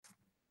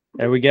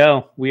There we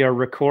go. We are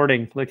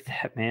recording. Look at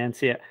that, man.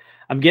 See,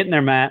 I'm getting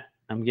there, Matt.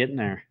 I'm getting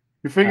there.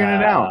 You're figuring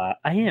it out.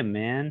 I am,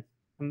 man.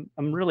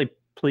 I'm really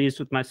pleased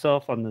with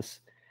myself on this.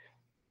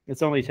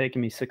 It's only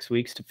taken me 6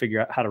 weeks to figure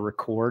out how to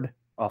record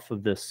off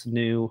of this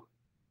new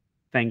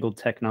fangled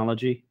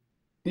technology.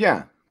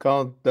 Yeah,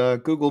 called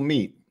Google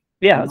Meet.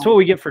 Yeah, that's what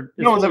we get for.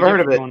 No one's ever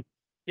heard of it.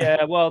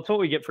 Yeah, well, it's what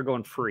we get for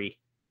going free.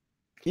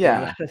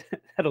 Yeah,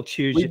 that'll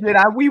choose you.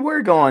 We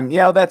were going.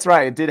 Yeah, that's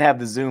right. It did have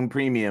the Zoom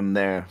Premium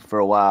there for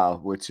a while,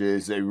 which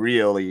is a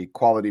really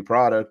quality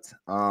product.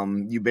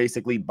 You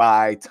basically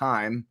buy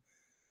time.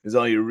 Is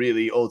all you're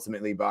really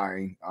ultimately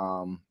buying.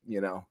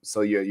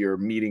 So your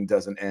meeting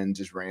doesn't end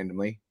just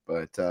randomly.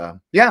 But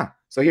yeah,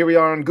 so here we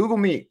are on Google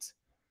Meet.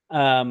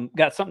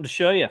 Got something to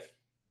show you.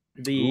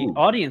 The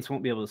audience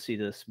won't be able to see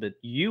this, but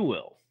you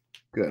will.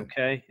 Good.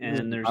 Okay,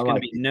 and there's going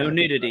to be no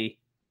nudity.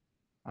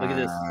 Look at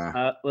this.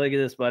 Look at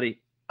this, buddy.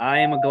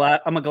 I'm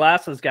a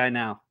glasses guy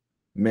now.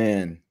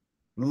 Man,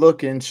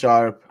 looking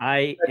sharp.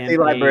 I am a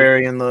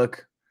librarian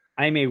look.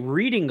 I'm a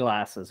reading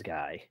glasses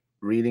guy.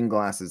 Reading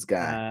glasses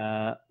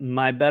guy.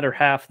 My better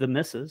half, the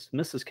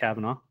Mrs.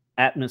 Kavanaugh,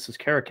 at Mrs.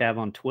 Caracav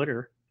on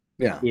Twitter,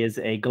 is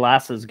a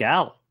glasses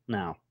gal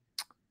now.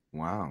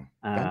 Wow,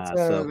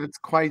 that's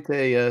quite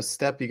a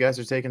step you guys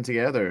are taking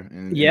together.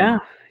 Yeah.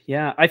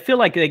 I feel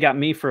like they got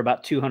me for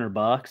about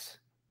 $200,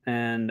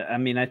 and I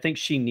mean, I think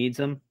she needs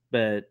them,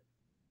 but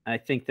I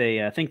think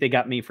they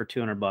got me for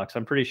 $200.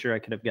 I'm pretty sure I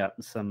could have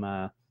gotten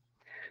some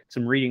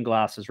reading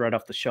glasses right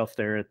off the shelf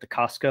there at the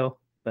Costco,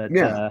 but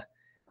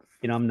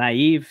I'm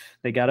naive.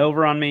 They got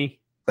over on me.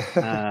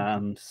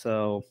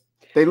 So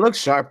they look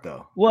sharp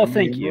though. Well,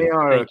 thank you. They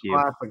are thank a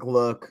classic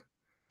look.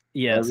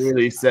 Yes. It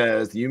really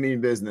says you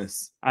mean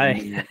business.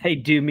 I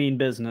do mean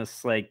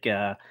business. Like,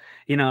 and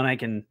I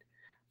can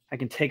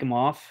take them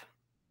off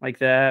like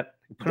that,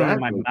 put them in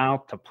my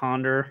mouth to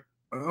ponder.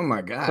 Oh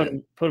my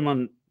God. Put them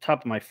on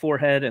top of my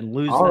forehead and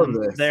lose them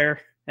there.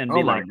 And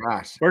be like,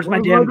 gosh, where's my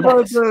damn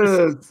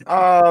glasses?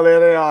 Oh, there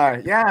they are.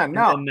 Yeah,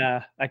 no. And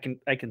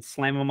I can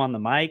slam them on the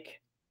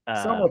mic.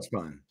 So much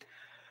fun.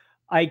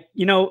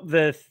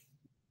 To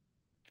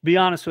be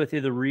honest with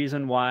you, the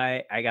reason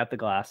why I got the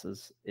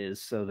glasses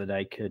is so that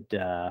I could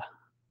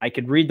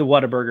read the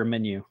Whataburger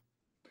menu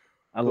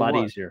a lot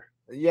easier.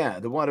 Yeah,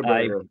 the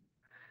Whataburger.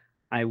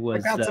 I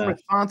got some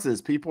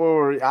responses. People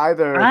were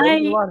either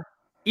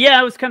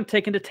I was kind of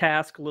taken to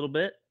task a little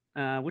bit,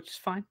 which is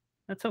fine.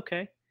 That's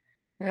okay.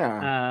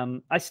 Yeah.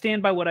 I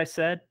stand by what I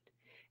said,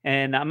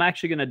 and I'm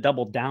actually going to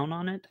double down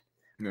on it.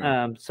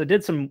 Yeah. So I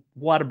did some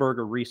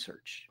Whataburger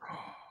research.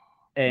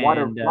 And,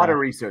 water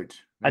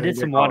research. I did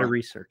some water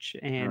research.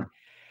 And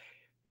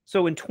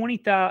so in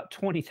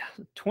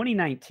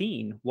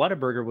 2019,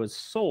 Whataburger was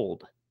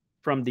sold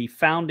from the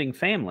founding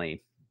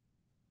family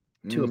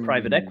to a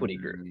private equity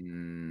group.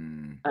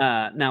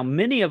 Now,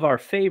 many of our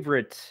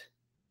favorite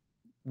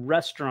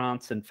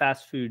restaurants and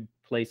fast food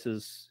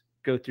places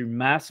go through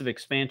massive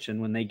expansion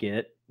when they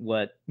get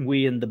what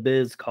we in the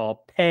biz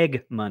call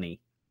PEG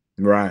money.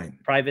 Right.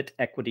 Private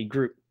equity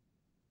group.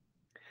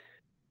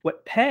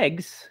 What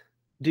PEGs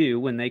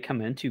do when they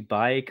come in to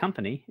buy a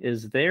company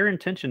is their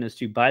intention is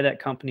to buy that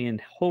company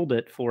and hold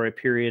it for a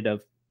period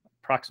of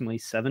approximately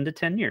 7 to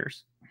 10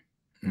 years.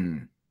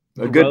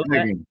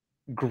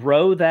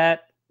 Grow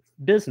that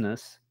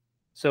business.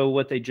 So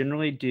what they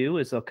generally do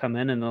is they'll come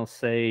in and they'll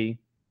say,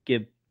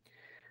 give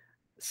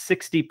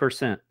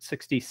 60%,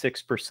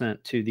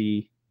 66% to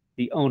the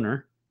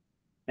owner.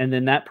 And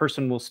then that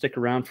person will stick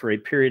around for a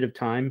period of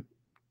time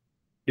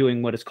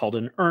doing what is called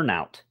an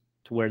earn-out,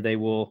 to where they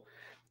will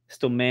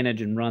still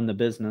manage and run the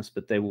business,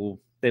 but they will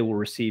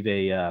receive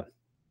a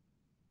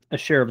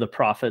share of the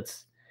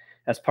profits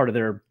as part of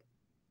their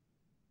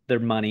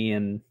money,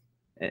 and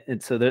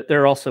so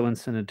they're also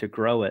incented to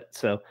grow it.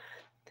 So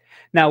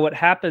now what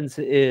happens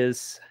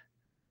is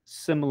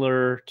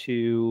similar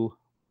to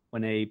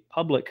when a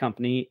public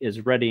company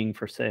is readying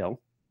for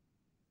sale,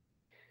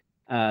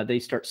 they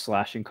start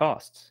slashing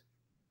costs,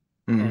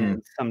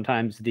 and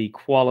sometimes the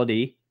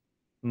quality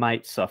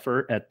might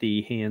suffer at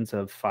the hands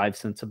of 5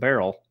 cents a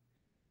barrel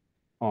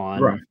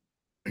on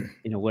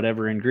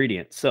whatever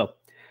ingredient. So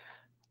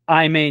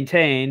I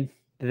maintain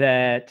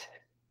that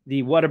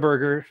the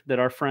Whataburger that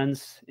our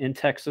friends in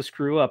Texas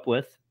grew up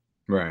with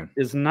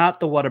is not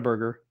the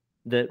Whataburger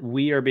that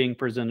we are being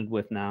presented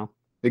with now.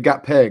 They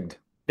got pegged.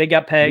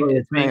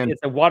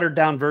 It's a watered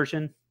down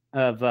version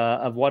of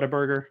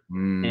Whataburger.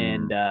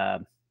 And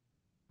a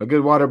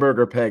good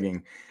Whataburger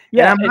pegging.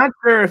 Yeah, and I'm not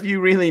sure if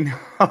you really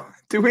know.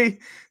 Do we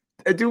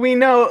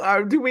know?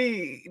 Are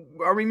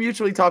we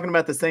mutually talking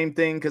about the same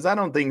thing? Because I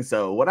don't think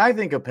so. What I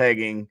think of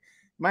pegging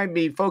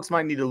folks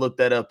might need to look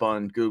that up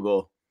on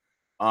Google.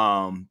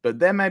 But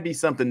that might be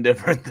something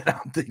different that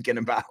I'm thinking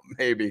about.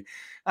 Maybe,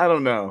 I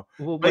don't know.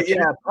 Well, but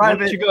why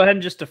don't you go ahead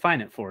and just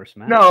define it for us,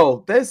 man?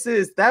 No,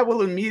 that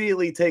will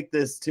immediately take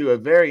this to a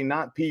very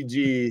not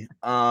PG.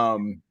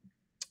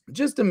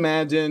 Just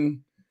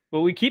imagine.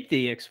 Well, we keep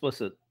the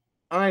explicit.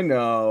 I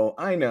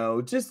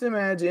know. Just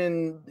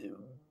imagine.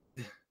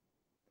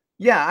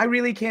 Yeah, I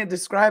really can't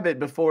describe it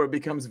before it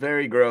becomes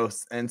very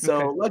gross. And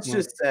so Okay. let's Well,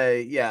 just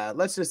say, yeah,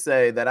 let's just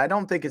say that I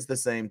don't think it's the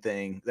same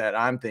thing that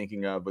I'm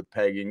thinking of with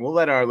pegging. We'll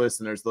let our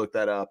listeners look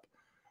that up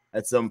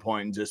at some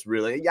point and just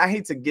really, I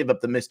hate to give up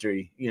the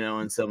mystery,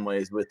 in some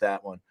ways with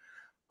that one.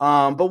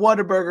 But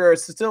Whataburger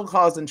is still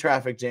causing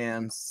traffic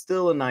jams,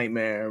 still a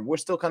nightmare. We're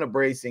still kind of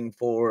bracing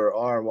for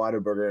our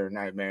Whataburger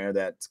nightmare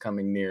that's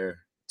coming near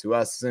to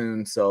us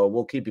soon. So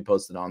we'll keep you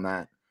posted on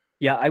that.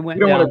 yeah, I We went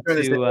don't want to down turn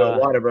this into a to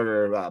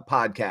Whataburger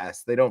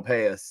podcast. They don't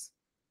pay us.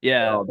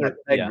 yeah, Oh, that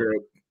peg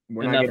group.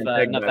 We're not getting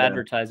pegged enough by them.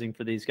 advertising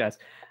for these guys.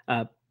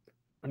 Let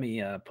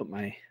me put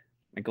my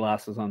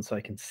glasses on so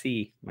I can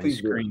see my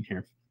Please do. screen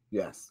here.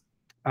 Yes.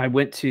 I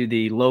went to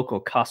the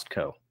local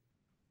Costco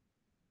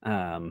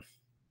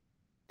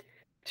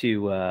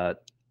to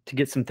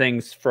get some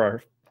things for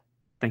our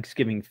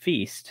Thanksgiving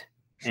feast,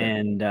 Sure.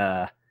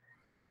 and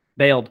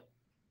bailed.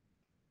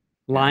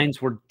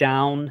 Lines were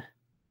down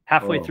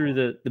halfway through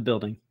the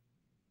building.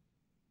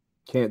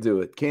 Can't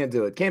do it. Can't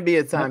do it. Can't be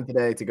a time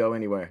today to go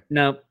anywhere.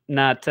 Nope,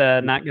 not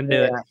gonna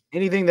do it.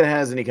 Anything that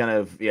has any kind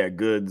of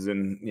goods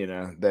and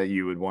that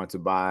you would want to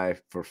buy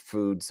for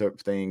food sort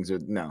of things, or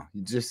no,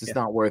 it's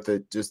not worth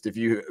it. Just if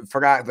you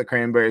forgot the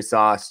cranberry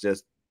sauce,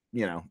 just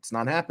it's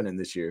not happening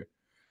this year.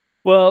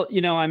 Well,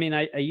 I mean,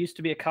 I used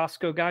to be a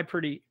Costco guy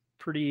pretty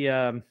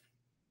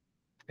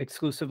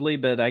exclusively,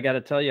 but I got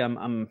to tell you,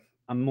 I'm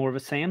more of a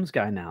Sam's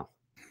guy now.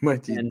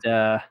 And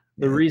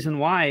the reason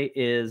why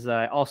is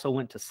I also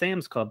went to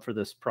Sam's Club for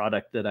this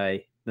product that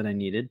I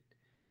needed.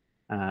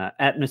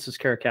 At Mrs.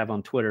 Caracav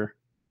on Twitter.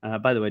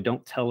 By the way,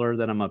 don't tell her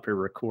that I'm up here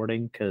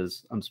recording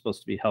because I'm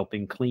supposed to be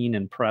helping clean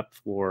and prep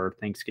for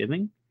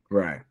Thanksgiving.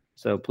 Right.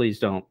 So please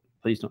don't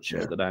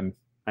share that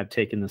I've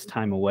taken this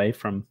time away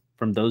from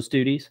those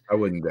duties. I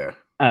wouldn't dare.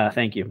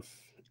 Thank you.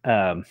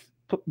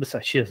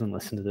 Besides, she doesn't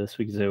listen to this.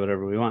 We can say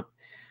whatever we want.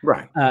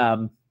 Right.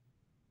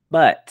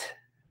 But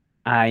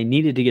I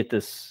needed to get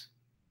this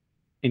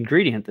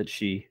ingredient that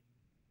she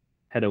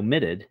had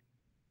omitted.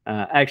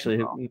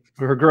 Actually,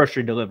 her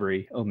grocery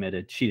delivery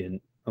omitted. She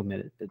didn't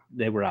omit it.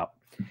 They were out.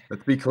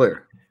 Let's be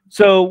clear.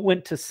 So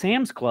went to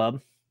Sam's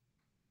Club.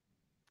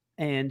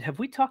 And have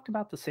we talked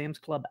about the Sam's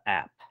Club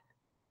app?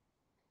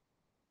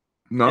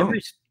 No.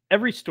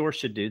 Every store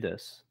should do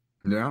this.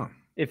 Yeah.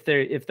 If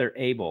they're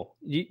able.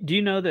 Do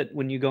you know that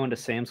when you go into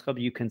Sam's Club,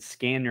 you can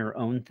scan your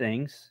own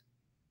things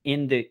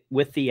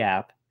with the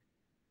app,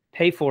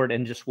 pay for it,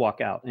 and just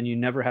walk out, and you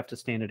never have to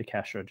stand at a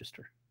cash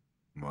register.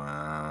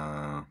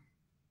 Wow.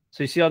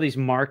 So you see all these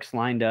marks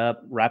lined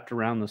up, wrapped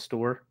around the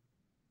store.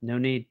 No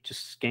need,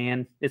 just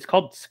scan. It's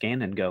called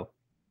Scan and Go.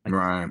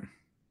 Right.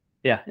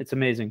 Yeah, it's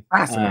amazing.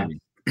 Fascinating.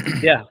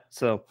 Yeah.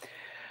 So,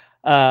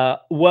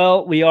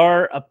 well, we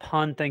are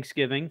upon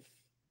Thanksgiving.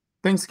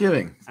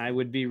 I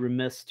would be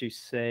remiss to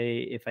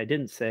say if I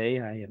didn't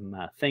say I am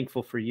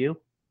thankful for you,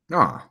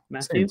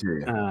 Matthew.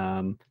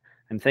 I'm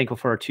thankful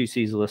for our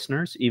 2Cs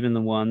listeners, even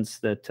the ones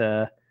that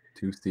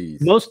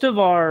 2Cs. Most of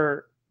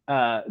our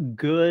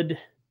good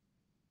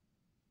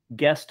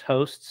guest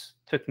hosts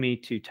took me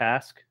to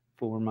task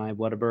for my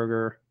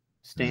Whataburger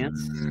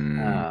stance,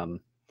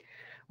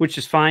 which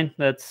is fine.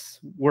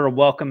 We're a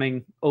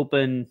welcoming,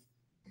 open.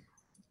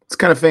 It's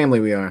kind of family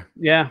we are.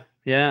 Yeah.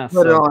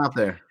 Put it all out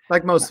there,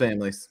 like most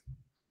families.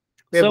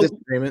 We have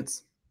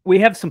disagreements. We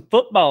have some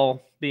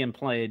football being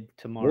played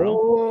tomorrow.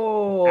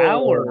 Oh,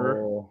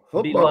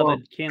 our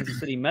beloved Kansas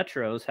City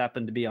Metros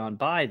happen to be on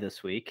bye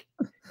this week.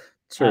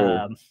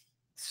 True.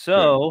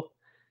 So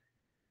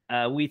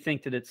we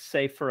think that it's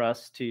safe for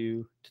us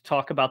to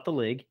talk about the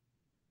league.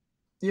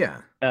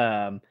 Yeah.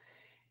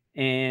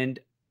 And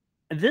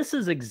this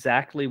is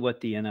exactly what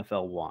the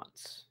NFL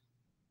wants.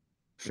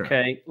 Sure.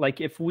 Okay.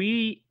 Like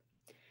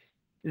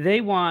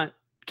they want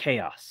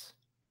chaos.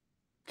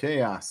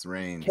 Chaos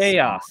reigns.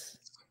 Chaos.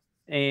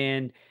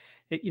 And,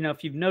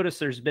 if you've noticed,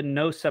 there's been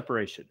no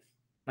separation.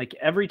 Like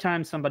every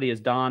time somebody is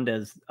donned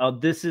as, oh,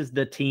 this is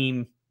the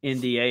team in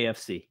the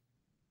AFC.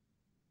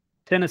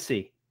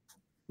 Tennessee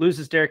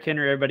loses Derrick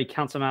Henry. Everybody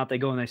counts them out. They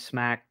go and they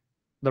smack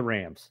the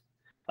Rams.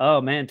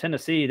 Oh, man,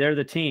 Tennessee, they're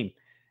the team.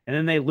 And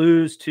then they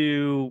lose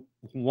to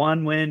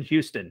one-win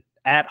Houston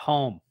at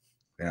home.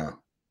 Yeah.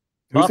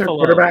 Who's their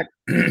quarterback?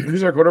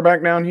 Who's our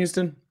quarterback now in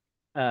Houston?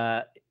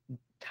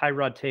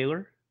 Tyrod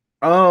Taylor.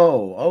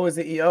 Oh, is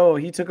it? Oh,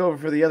 he took over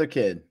for the other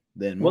kid.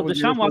 Then well,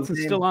 Deshaun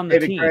Watson's still on the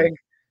team.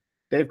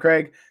 Dave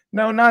Craig.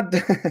 No, not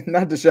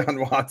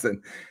Deshaun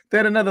Watson. They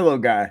had another little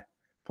guy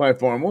playing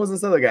for him. What was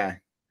this other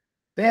guy?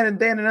 They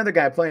had another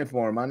guy playing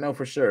for him. I know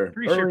for sure.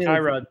 Pretty sure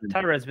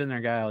Tyrod's been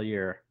their guy all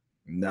year.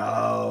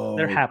 No,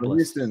 they're hapless.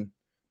 Houston.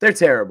 They're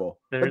terrible.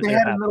 But they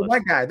had another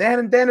white guy. They had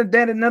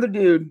another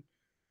dude,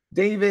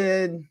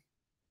 David.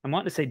 I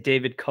want to say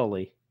David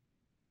Culley.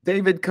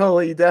 David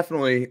Culley,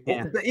 definitely.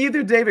 Yeah.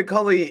 Either David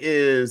Culley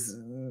is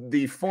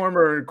the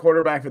former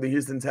quarterback for the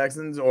Houston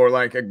Texans, or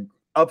like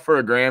up for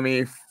a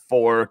Grammy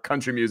for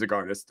country music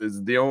artist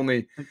is the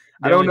only.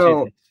 I don't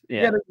know.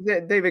 Yeah,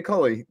 David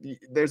Culley.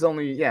 There's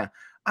only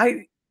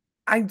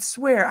I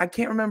swear I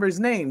can't remember his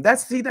name.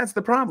 That's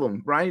the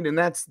problem, right? And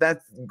that's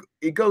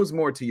it goes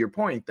more to your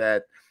point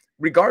that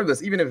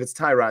regardless, even if it's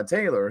Tyrod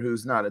Taylor,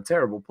 who's not a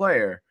terrible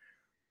player,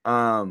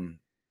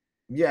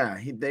 yeah,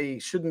 they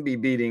shouldn't be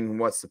beating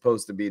what's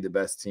supposed to be the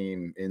best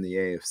team in the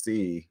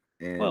AFC.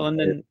 Well, and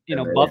then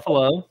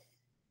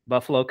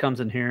Buffalo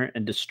comes in here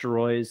and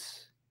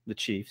destroys the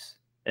Chiefs,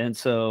 and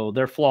so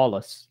they're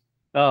flawless.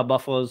 Oh,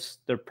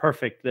 they're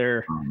perfect.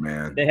 Oh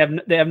man, they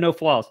have no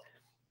flaws.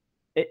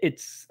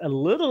 It's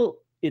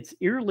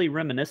eerily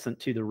reminiscent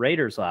to the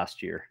Raiders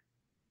last year.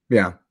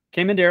 Yeah,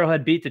 came into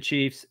Arrowhead, beat the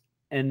Chiefs,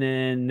 and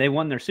then they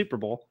won their Super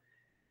Bowl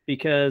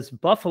because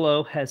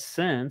Buffalo has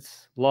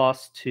since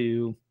lost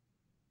to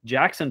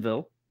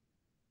Jacksonville,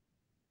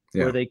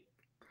 where they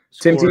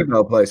Tim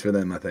Tebow plays for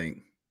them, I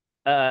think.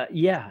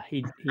 Yeah,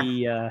 he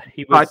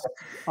was.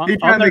 He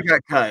finally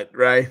got cut,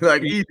 right?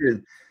 Like he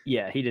did.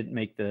 Yeah, he didn't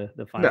make the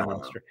final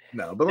roster.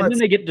 No, but then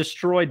they get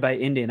destroyed by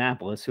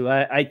Indianapolis, who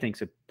I think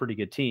is a pretty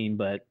good team,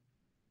 but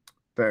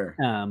fair.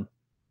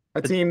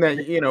 A team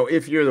that, you know,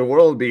 if you're the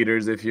world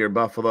beaters, if you're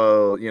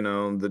Buffalo, you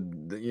know,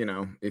 you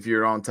know, if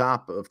you're on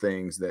top of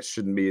things, that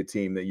shouldn't be a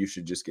team that you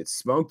should just get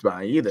smoked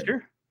by either.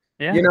 Sure.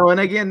 Yeah. You know, and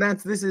again,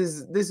 this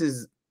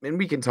is, and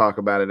we can talk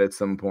about it at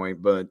some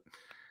point, but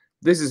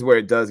this is where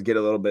it does get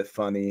a little bit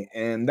funny.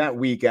 And that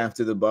week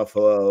after the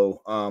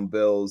Buffalo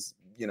Bills,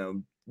 you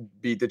know,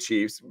 beat the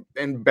Chiefs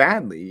and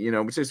badly, you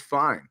know, which is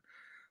fine.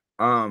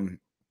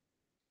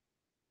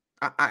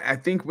 I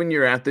think when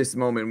you're at this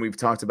moment, we've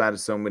talked about it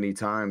so many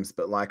times,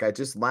 but like I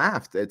just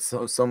laughed at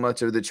so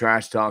much of the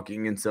trash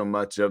talking and so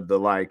much of the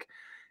like,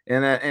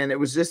 and it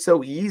was just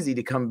so easy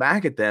to come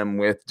back at them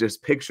with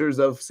just pictures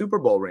of Super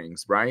Bowl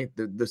rings, right?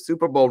 The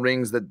Super Bowl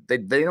rings that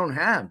they don't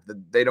have,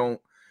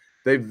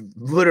 they've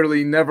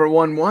literally never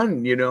won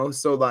one, you know.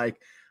 So like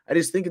I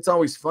just think it's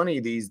always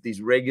funny,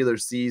 these regular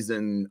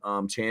season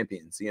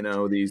champions, you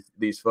know,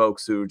 these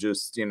folks who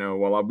just, you know,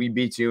 well, we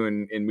beat you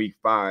in week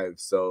 5,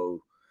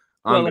 so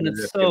well, and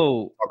it's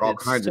so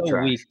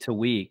week to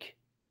week,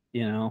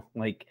 you know,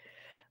 like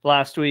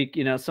last week,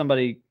 you know,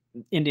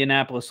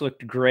 Indianapolis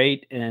looked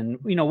great, and,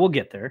 you know, we'll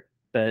get there,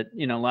 but,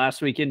 you know,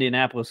 last week,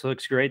 Indianapolis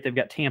looks great. They've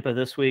got Tampa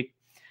this week.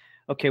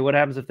 Okay, what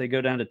happens if they go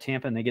down to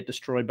Tampa and they get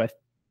destroyed by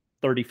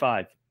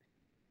 35?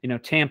 You know,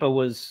 Tampa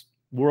was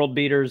world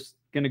beaters,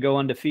 going to go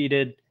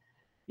undefeated.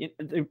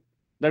 They're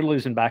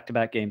losing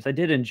back-to-back games. I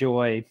did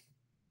enjoy,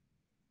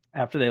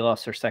 after they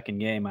lost their second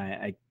game,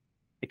 I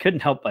couldn't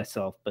help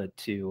myself but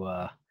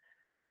to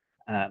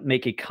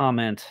make a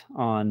comment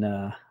on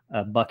a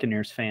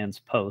Buccaneers fans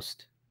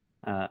post,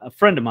 a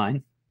friend of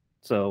mine.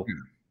 So,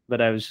 but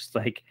I was just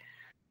like,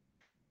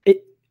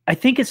 I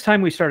think it's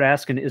time we start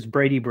asking: is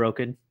Brady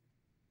broken?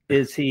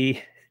 Is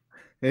he?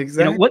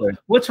 Exactly. You know,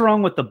 what's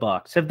wrong with the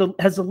Bucs?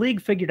 Has the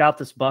league figured out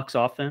this Bucs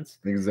offense?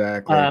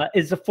 Exactly.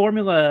 Is the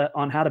formula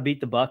on how to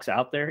beat the Bucs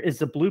out there? Is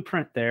the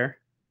blueprint there?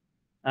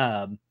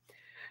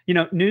 You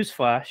know,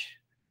 newsflash: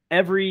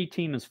 every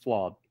team is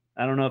flawed.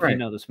 I don't know if you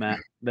know this, Matt,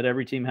 but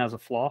every team has a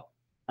flaw.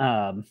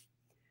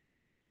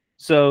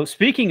 So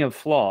speaking of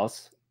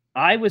flaws,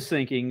 I was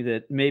thinking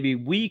that maybe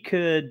we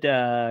could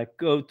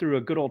go through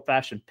a good old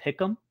fashioned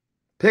pick 'em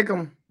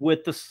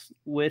with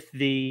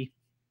the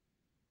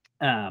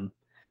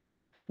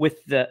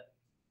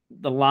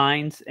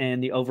lines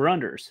and the over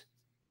unders.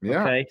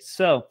 Yeah. Okay.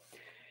 So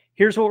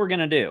here's what we're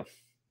gonna do.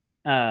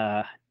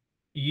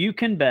 You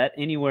can bet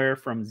anywhere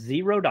from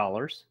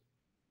 $0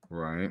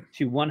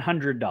 to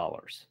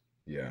 $100.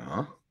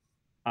 Yeah.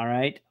 All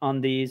right.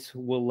 On these,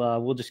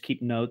 we'll just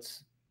keep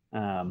notes.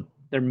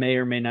 There may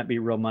or may not be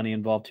real money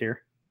involved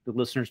here. The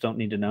listeners don't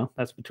need to know.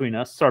 That's between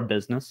us. It's our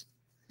business.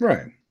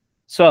 Right.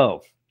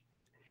 So,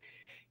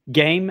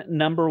 game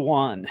number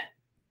 1.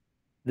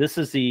 This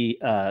is the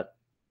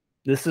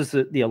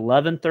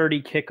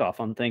 11:30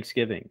 kickoff on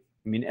Thanksgiving.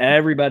 I mean,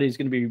 everybody's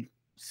going to be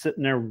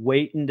sitting there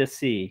waiting to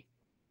see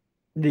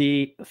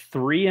the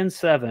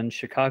 3-7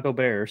 Chicago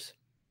Bears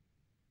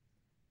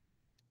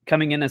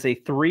coming in as a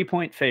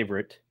 3-point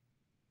favorite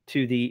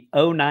to the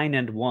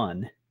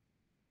 0-9-1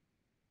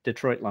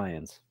 Detroit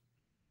Lions.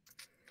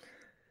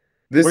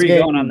 Where are you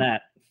going on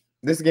that?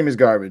 This game is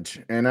garbage,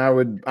 and I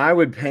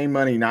would pay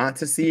money not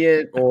to see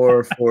it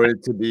or for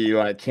it to be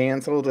like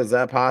canceled. Is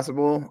that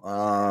possible?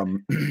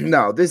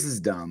 No, this is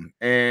dumb,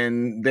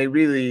 and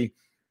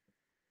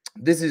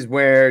this is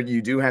where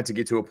you do have to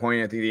get to a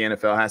point. I think the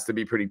NFL has to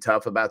be pretty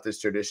tough about this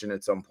tradition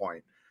at some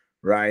point,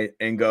 right?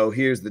 And go,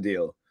 here's the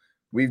deal.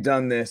 We've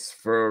done this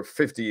for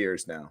 50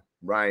 years now,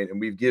 right? And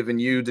we've given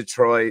you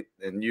Detroit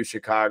and you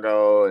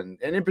Chicago and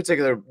in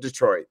particular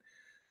Detroit,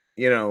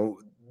 you know,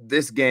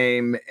 this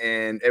game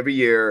and every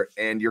year,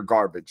 and you're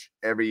garbage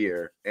every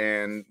year.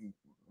 And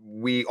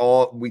we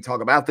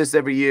talk about this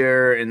every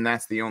year, and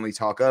that's the only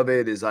talk of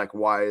it is like,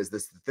 why is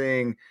this the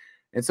thing?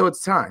 And so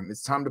it's time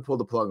to pull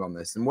the plug on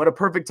this. And what a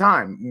perfect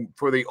time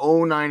for the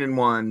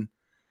 0-9-1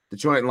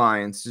 Detroit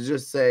Lions to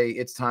just say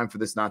it's time for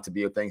this not to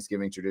be a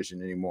Thanksgiving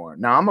tradition anymore.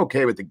 Now, I'm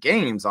okay with the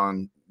games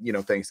on, you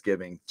know,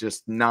 Thanksgiving,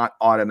 just not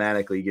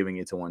automatically giving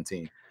it to one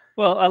team.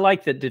 Well, I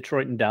like that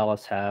Detroit and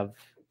Dallas have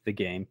the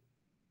game.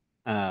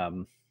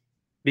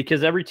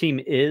 because every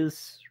team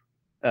is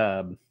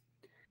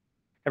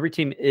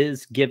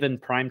given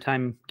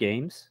primetime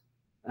games,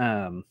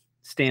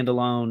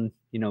 standalone,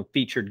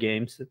 featured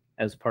games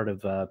as part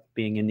of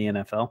being in the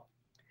NFL.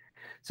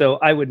 So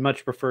I would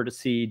much prefer to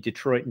see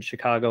Detroit and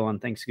Chicago on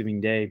Thanksgiving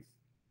Day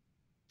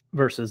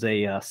versus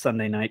a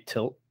Sunday night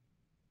tilt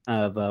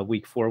of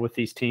week 4 with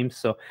these teams.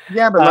 So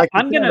yeah, but like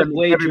I'm going to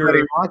wager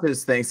everybody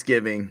watches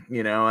Thanksgiving.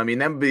 I mean,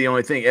 that would be the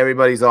only thing.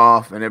 Everybody's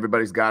off and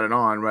everybody's got it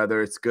on,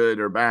 whether it's good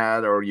or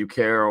bad or you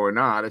care or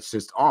not. It's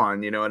just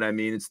on. You know what I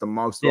mean? It's the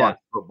most watched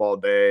football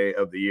day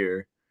of the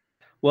year.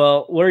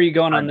 Well, where are you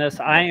going on this?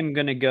 I am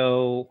going to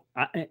go.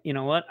 You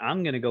know what?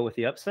 I'm going to go with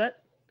the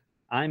upset.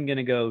 I'm going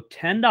to go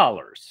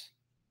 $10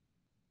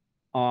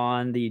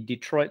 on the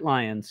Detroit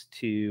Lions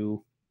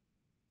to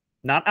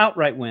not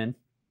outright win,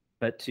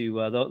 but to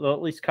they'll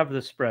at least cover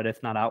the spread,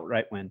 if not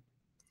outright win.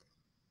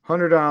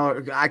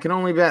 $100. I can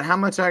only bet. How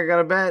much I got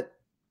to bet?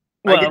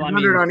 Well, I get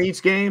 100 on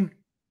each game.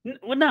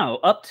 Well, no,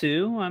 up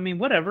to. I mean,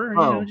 whatever.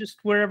 Just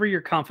wherever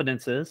your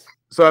confidence is.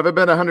 So if I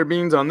bet 100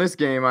 beans on this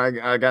game,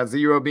 I got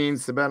 0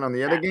 beans to bet on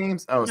the other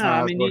games. Oh, no.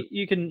 I mean,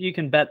 you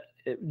can bet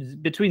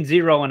between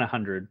 0 and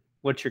 100.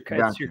 What's your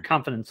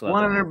confidence level?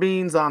 100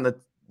 beans on the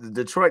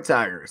Detroit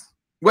Tigers.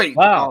 Wait,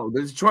 wow.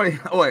 The Detroit.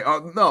 Oh wait,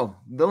 no,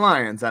 the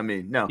Lions. I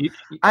mean, no.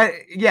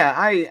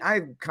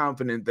 I'm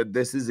confident that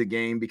this is a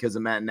game because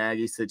of Matt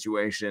Nagy's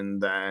situation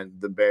that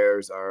the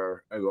Bears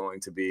are going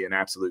to be an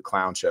absolute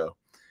clown show.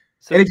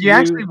 So and if you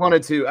actually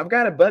wanted to, I've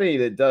got a buddy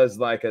that does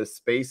like a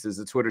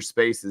Twitter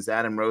Spaces,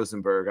 Adam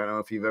Rosenberg. I don't know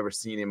if you've ever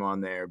seen him on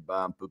there,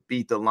 but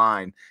Beat the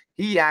Line.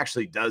 He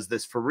actually does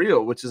this for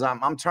real, which is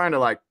I'm trying to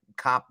like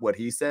cop what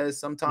he says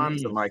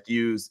sometimes and like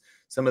use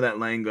some of that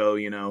lingo,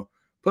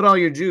 put all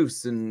your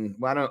juice and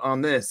why don't on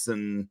this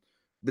and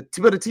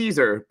put a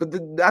teaser. But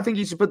I think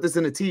you should put this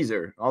in a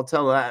teaser. I'll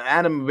tell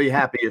Adam will be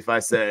happy if I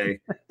say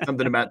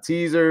something about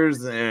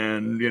teasers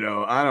and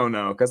I don't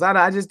know because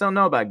I just don't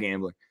know about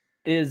gambling.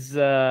 Is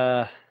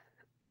it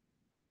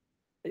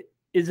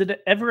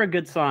ever a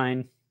good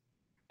sign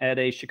at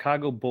a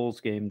Chicago Bulls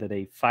game that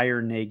a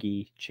Fire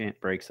Nagy chant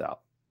breaks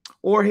out?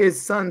 Or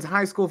his son's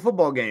high school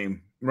football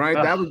game, right?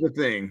 That was the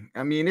thing.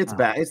 I mean, it's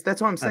bad.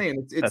 That's what I'm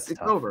saying. It's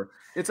over.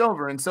 It's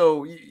over. And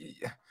so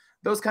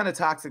those kind of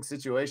toxic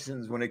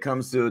situations when it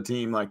comes to a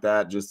team like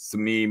that, just to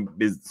me,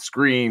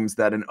 screams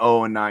that an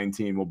 0-9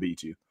 team will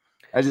beat you.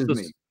 That's just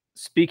me.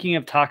 Speaking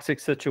of toxic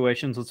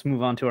situations, let's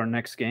move on to our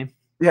next game.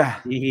 Yeah.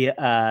 The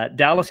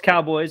Dallas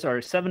Cowboys are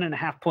a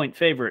 7.5-point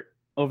favorite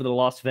over the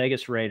Las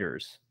Vegas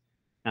Raiders.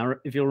 Now,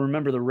 if you'll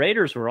remember, the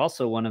Raiders were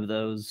also one of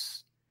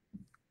those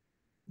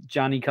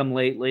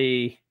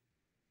Johnny-come-lately,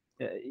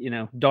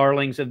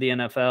 darlings of the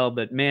NFL.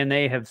 But, man,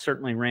 they have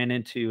certainly ran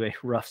into a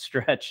rough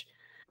stretch.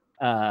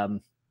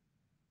 So,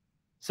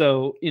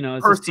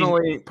 as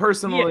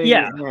personally,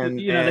 yeah.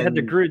 They had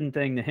the Gruden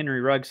thing, the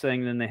Henry Ruggs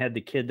thing, and then they had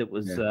the kid that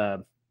was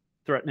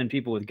threatening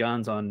people with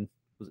guns on,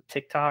 was it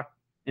TikTok?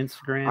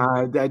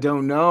 Instagram? I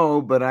don't know,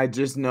 but I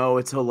just know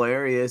it's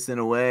hilarious in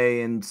a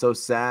way and so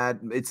sad.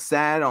 It's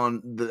sad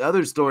on the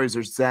other stories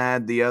are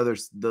sad.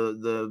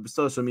 The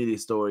social media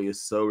story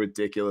is so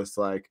ridiculous.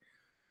 Like,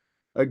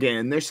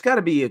 again, there's got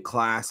to be a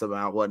class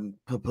about what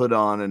to put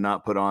on and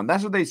not put on.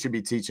 That's what they should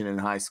be teaching in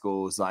high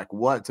school is like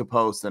what to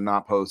post and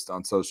not post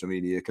on social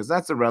media because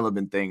that's a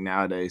relevant thing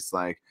nowadays.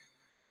 Like,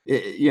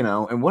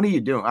 and what are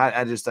you doing?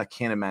 I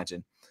can't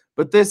imagine.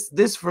 But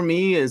this for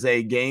me is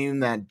a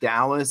game that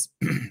Dallas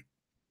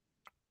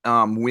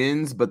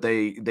wins, but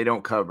they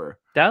don't cover.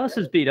 Dallas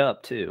is beat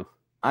up too.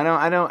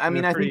 I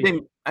mean,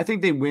 I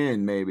think they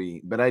win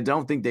maybe, but I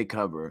don't think they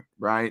cover,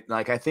 right?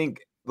 Like I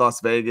think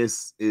Las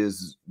Vegas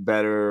is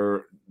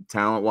better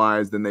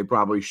talent-wise than they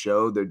probably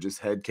showed. They're just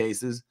head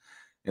cases.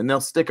 And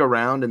they'll stick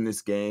around in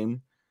this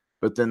game,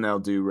 but then they'll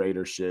do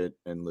Raider shit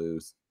and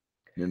lose,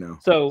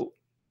 So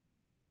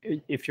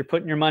if you're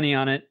putting your money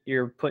on it,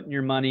 you're putting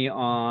your money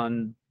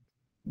on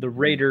the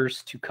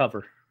Raiders to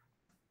cover.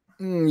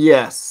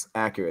 Yes,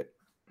 accurate.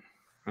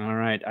 All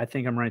right. I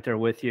think I'm right there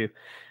with you.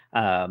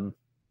 I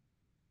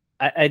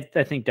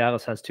think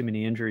Dallas has too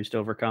many injuries to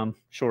overcome.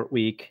 Short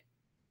week.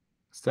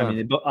 I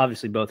mean, they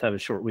obviously both have a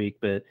short week,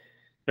 but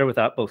they're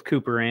without both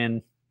Cooper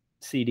and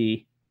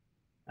CD.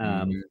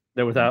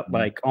 They're without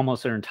like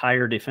almost their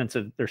entire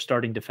their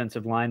starting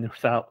defensive line. They're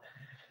without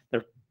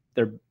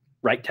their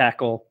right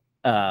tackle.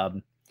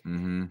 The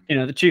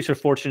Chiefs are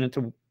fortunate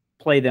to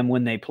play them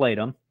when they played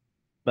them,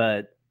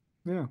 but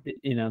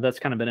that's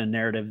kind of been a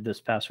narrative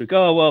this past week.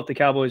 Oh, well, if the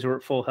Cowboys were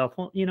at full health,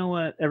 well, you know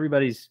what?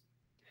 Everybody's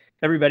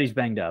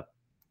banged up.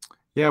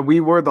 Yeah, we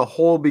were the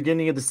whole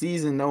beginning of the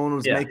season. No one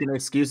was making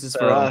excuses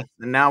for us.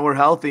 And now we're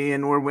healthy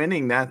and we're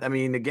winning. That, I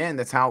mean, again,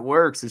 that's how it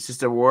works. It's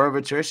just a war of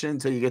attrition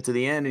until you get to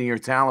the end and your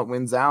talent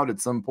wins out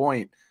at some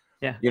point.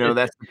 Yeah.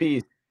 That's the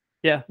piece.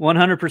 Yeah,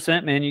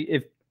 100%, man.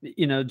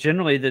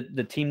 Generally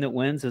the team that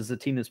wins is the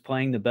team that's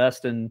playing the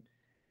best in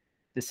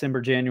December,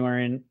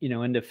 January, and,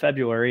 into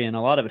February. And a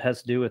lot of it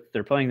has to do with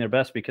they're playing their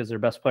best because their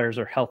best players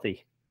are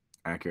healthy.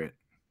 Accurate.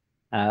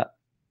 All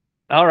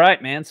right,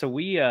 man. So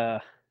we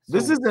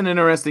This So is an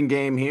interesting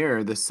game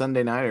here, this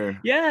Sunday nighter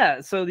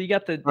yeah, so you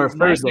got the or night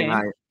Thursday game.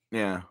 night.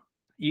 Yeah.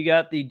 You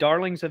got the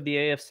darlings of the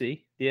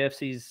AFC, the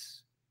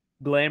AFC's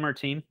glamour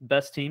team,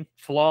 best team,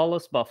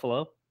 flawless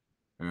Buffalo,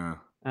 Yeah.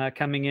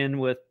 coming in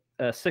with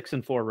a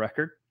 6-4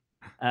 record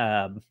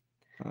um,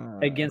 Uh,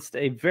 against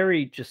a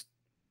very just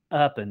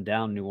up and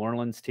down New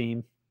Orleans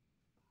team.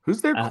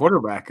 who's their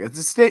quarterback?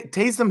 Is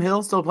Taysom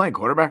Hill still playing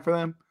quarterback for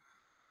them?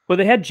 Well,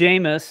 they had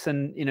Jameis,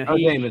 and Oh,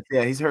 Jameis.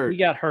 Yeah, he's hurt. he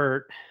got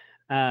hurt.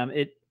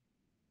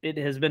 It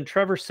has been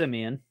Trevor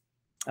Simeon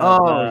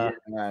Oh,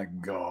 yeah,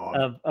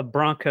 God. of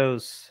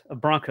Broncos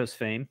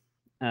fame.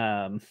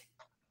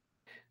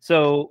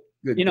 So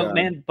Good you know, God.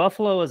 man,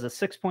 Buffalo is a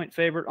 6-point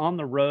favorite on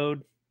the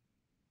road.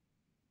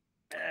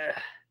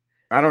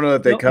 I don't know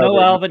if they cover. No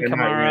Alvin They might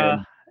Kamara.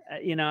 win.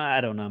 You know,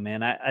 I don't know,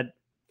 man.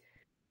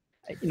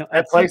 You know,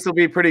 That place will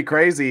be pretty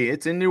crazy.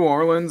 It's in New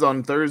Orleans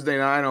on Thursday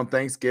night on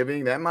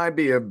Thanksgiving. That might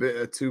be a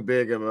bit too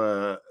big of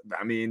a.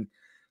 I mean,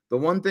 the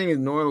one thing is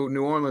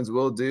New Orleans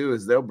will do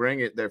is they'll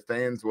bring it. Their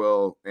fans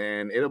will,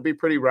 and it'll be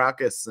pretty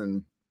raucous.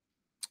 And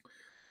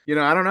you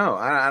know, I don't know.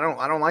 I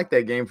don't like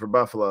that game for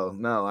Buffalo.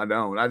 No, I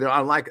don't. I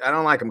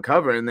don't like them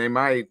covering. They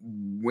might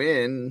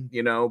win,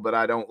 you know, but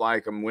I don't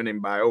like them winning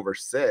by over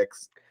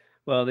 6.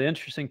 Well, the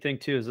interesting thing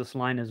too is this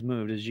line has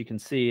moved. As you can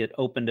see, it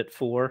opened at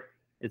 4.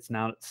 It's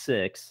now at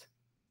 6.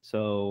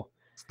 So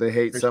they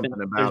hate something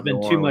there's about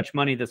been too much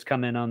money that's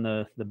come in on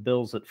the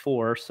Bills at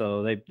 4,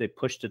 so they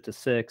pushed it to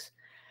 6.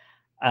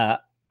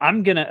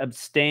 I'm gonna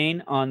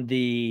abstain on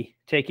the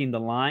taking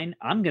the line.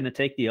 I'm gonna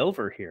take the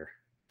over here,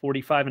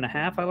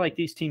 45.5. I like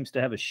these teams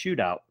to have a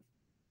shootout,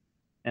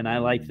 and I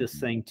like this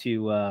thing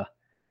to.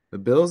 The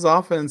Bills'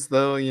 offense,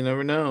 though, you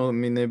never know. I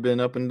mean, they've been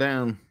up and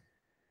down.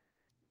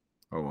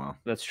 Oh wow,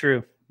 that's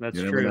true. That's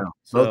you true. Never know.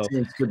 So, both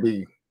teams could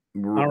be.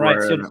 All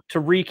right. So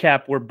to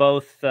recap, we're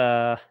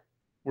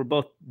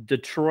both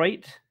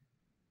Detroit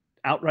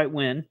outright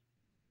win.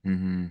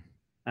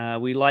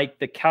 Mm-hmm. We like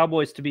the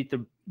Cowboys to beat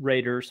the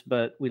Raiders,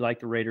 but we like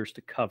the Raiders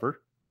to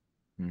cover.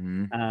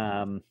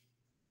 Mm-hmm.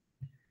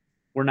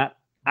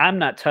 I'm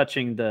not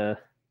touching the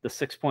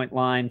 6-point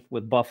line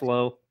with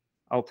Buffalo.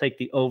 I'll take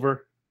the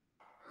over.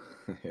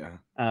 Yeah.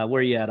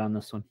 Where are you at on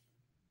this one?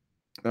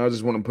 I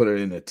just want to put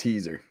it in a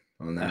teaser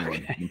on that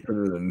one.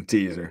 Put it in a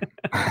teaser.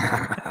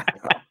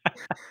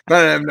 I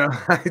have no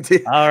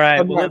idea. All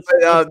right.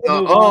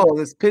 Well,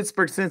 this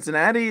Pittsburgh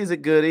Cincinnati is a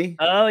goodie.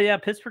 Oh yeah,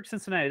 Pittsburgh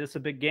Cincinnati. This is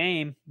a big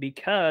game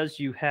because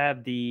you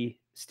have the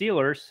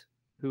Steelers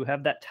who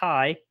have that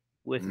tie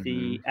with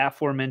the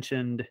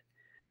aforementioned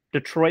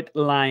Detroit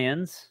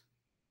Lions.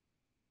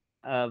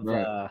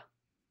 And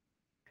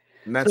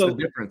that's the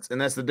difference.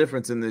 And that's the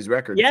difference in these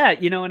records. Yeah,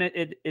 you know, and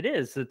it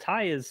is. The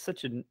tie is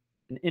such an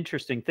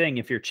interesting thing.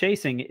 If you're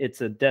chasing,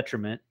 it's a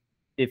detriment.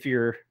 If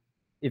you're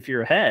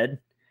ahead,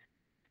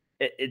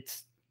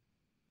 it's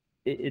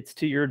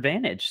to your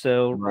advantage.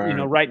 So you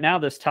know, right now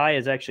this tie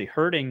is actually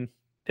hurting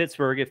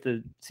Pittsburgh. If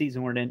the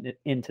season were to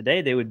end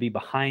today, they would be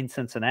behind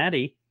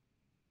Cincinnati.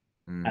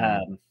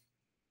 You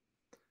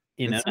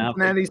know,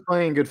 Cincinnati's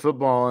playing good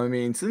football. I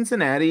mean,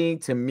 Cincinnati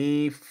to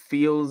me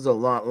feels a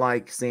lot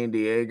like San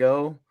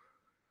Diego.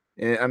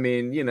 I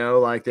mean, you know,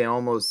 like they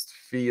almost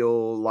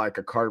feel like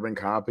a carbon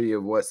copy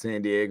of what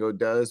San Diego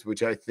does,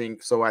 which I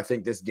think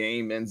this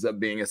game ends up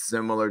being a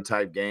similar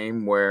type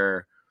game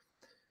where,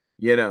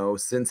 you know,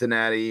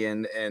 Cincinnati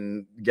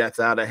and gets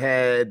out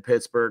ahead.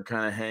 Pittsburgh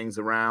kind of hangs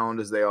around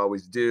as they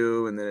always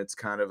do. And then it's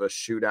kind of a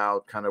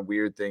shootout kind of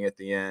weird thing at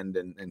the end.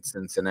 And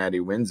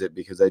Cincinnati wins it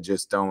because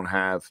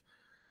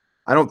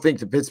I don't think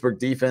the Pittsburgh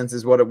defense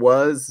is what it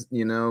was,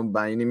 you know,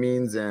 by any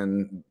means.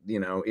 And, you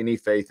know, any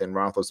faith in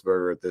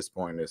Roethlisberger at this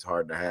point is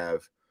hard to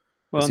have.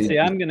 Well, see,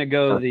 I'm going to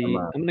go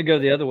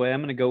the other way. I'm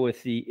going to go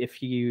with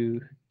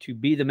to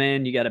be the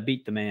man, you got to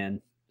beat the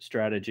man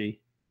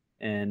strategy.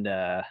 And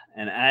I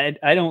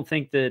don't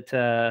think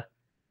that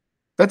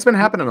that's been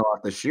happening a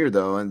lot this year,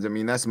 though. And I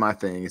mean, that's my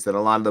thing is that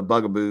a lot of the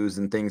bugaboos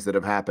and things that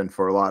have happened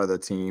for a lot of the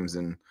teams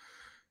and,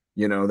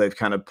 you know, they've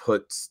kind of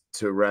put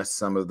to rest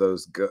some of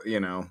those,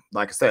 you know,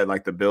 like I said,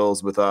 like the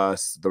Bills with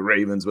us, the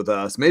Ravens with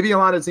us, maybe a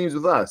lot of teams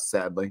with us,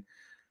 sadly,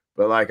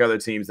 but like other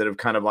teams that have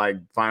kind of like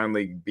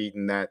finally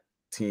beaten that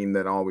team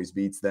that always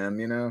beats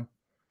them, you know?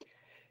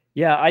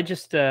 Yeah. I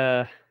just,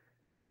 I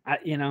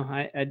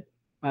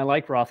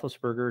like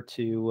Roethlisberger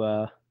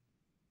to,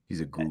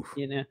 he's a goof.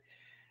 You know,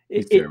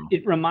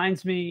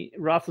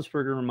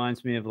 Roethlisberger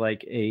reminds me of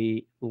like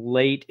a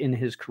late in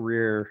his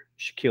career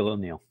Shaquille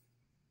O'Neal.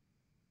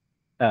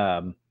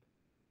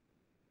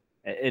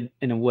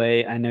 In a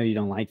way, I know you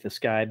don't like this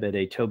guy, but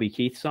a Toby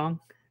Keith song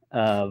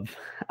of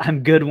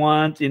 "I'm good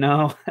once," you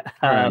know.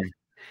 Right.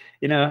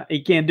 You know,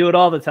 you can't do it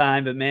all the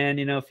time, but man,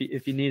 you know,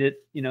 if you need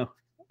it, you know,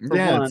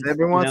 once,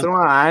 every once in a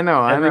while. I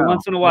know. Every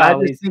once in a while,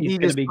 he's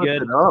going to be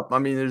good. It up. I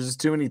mean, there's just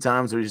too many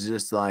times where he's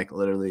just like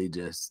literally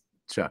just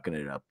chucking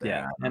it up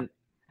there. Yeah,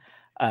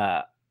 and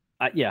I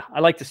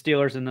like the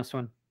Steelers in this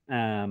one.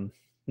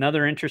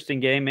 Another interesting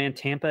game, man.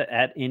 Tampa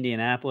at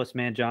Indianapolis,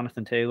 man.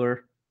 Jonathan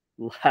Taylor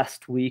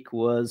last week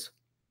was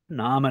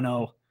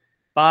phenomenal.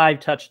 5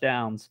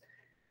 touchdowns.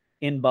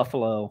 in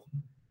Buffalo.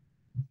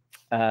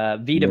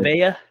 Vita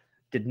Vea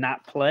did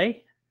not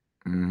play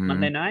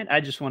Monday night.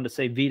 I just wanted to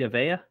say Vita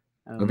Vea.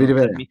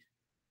 Vita Vea.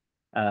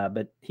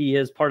 But he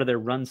is part of their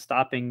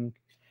run-stopping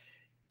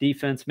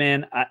defense.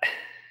 Man,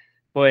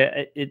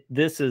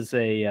 this is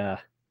a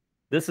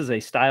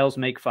styles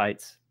make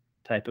fights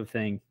type of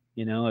thing.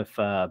 You know, if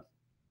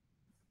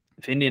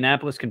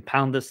Indianapolis can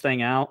pound this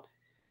thing out,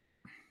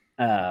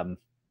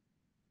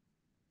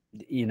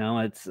 you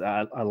know,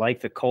 I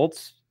like the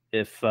Colts.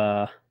 If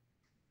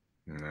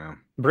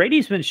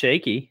Brady's been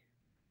shaky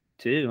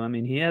too. I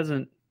mean, he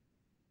hasn't.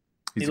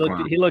 He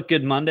looked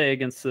good Monday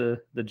against the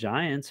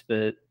Giants,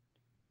 but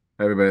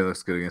everybody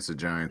looks good against the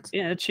Giants.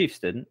 Yeah, the Chiefs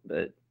didn't,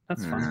 but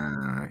that's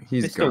fine.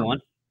 They still won.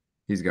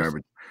 He's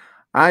garbage.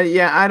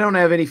 I don't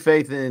have any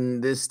faith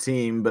in this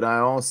team, but I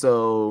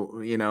also,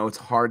 you know, it's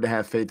hard to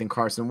have faith in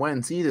Carson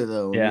Wentz either,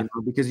 though. Yeah. You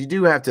know, because you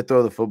do have to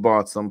throw the football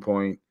at some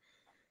point.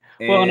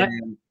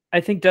 And I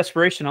think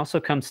desperation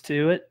also comes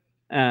to it.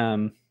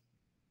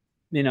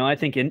 You know, I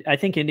think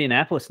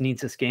Indianapolis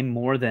needs this game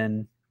more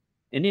than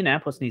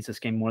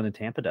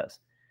Tampa does.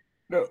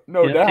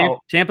 No doubt.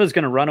 Tampa's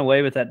going to run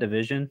away with that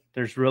division.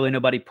 There's really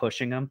nobody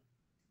pushing them.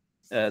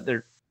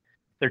 They're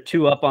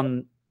 2 up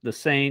on the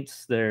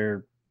Saints.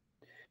 They're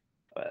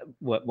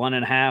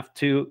 1.5,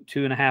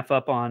 2.5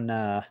 up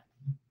on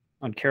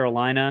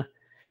Carolina,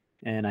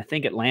 and I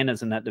think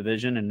Atlanta's in that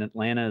division, and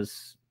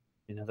Atlanta's,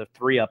 you know, they're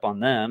 3 up on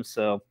them,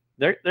 so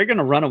they're going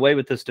to run away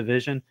with this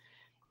division.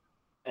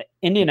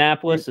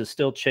 Indianapolis is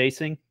still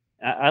chasing.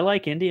 I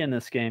like Indy in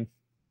this game.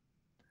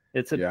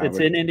 It's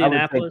in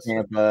Indianapolis. I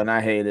would Tampa, and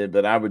I hate it,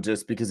 but I would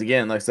just, because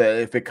again, like I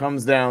said, if it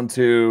comes down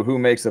to who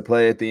makes a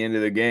play at the end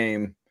of the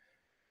game,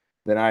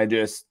 then I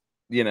just,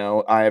 you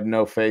know, I have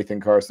no faith in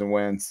Carson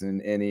Wentz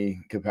in any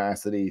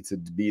capacity to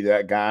be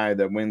that guy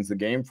that wins the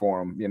game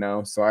for him, you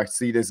know. So I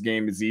see this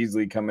game as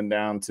easily coming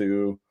down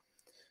to,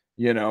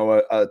 you know,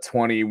 a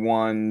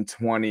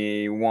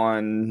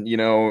 21-21, you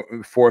know,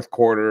 fourth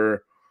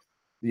quarter,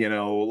 you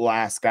know,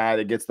 last guy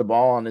that gets the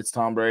ball, and it's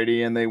Tom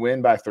Brady, and they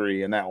win by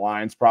 3. And that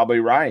line's probably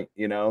right,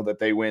 you know, that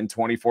they win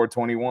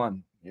 24-21,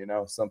 you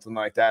know, something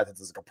like that.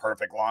 That's like a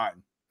perfect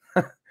line.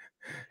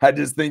 I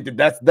just think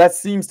that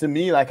seems to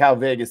me like how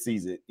Vegas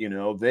sees it. You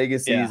know,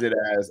 Vegas sees it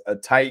as a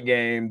tight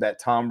game that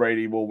Tom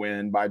Brady will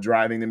win by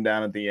driving them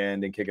down at the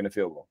end and kicking a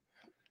field goal.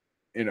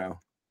 You know,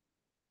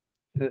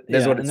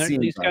 that's what it seems.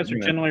 These guys are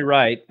generally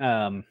right.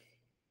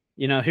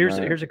 You know,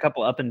 here's a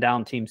couple up and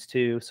down teams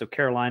too. So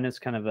Carolina's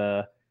kind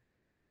of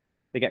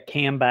they got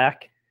Cam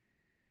back,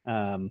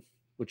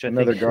 which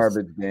another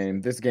garbage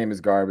game. This game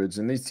is garbage,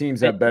 and these teams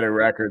have better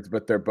records,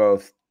 but they're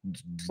both.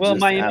 Well,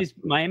 Miami's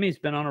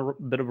been on a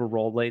bit of a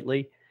roll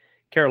lately.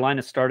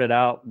 Carolina started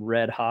out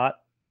red hot.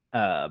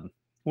 Where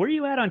are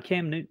you at on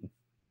Cam Newton?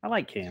 I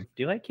like Cam.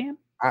 Do you like Cam?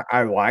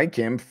 I like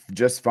him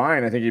just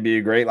fine. I think he'd be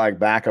a great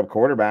backup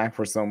quarterback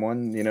for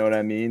someone. You know what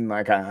I mean?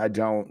 Like I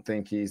don't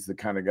think he's the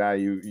kind of guy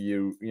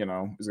you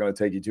know is going to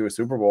take you to a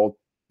Super Bowl.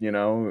 You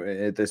know,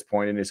 at this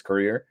point in his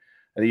career,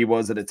 I think he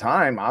was at a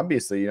time.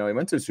 Obviously, you know, he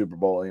went to a Super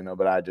Bowl. You know,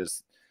 but I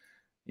just.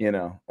 You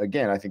know,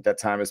 again, I think that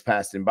time has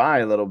passed him by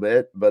a little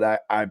bit,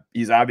 but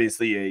he's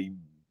obviously a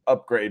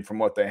upgrade from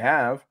what they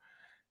have,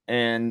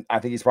 and I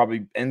think he's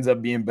probably ends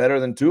up being better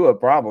than Tua.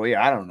 Probably,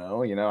 I don't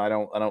know. You know, I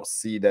don't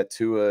see that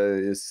Tua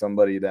is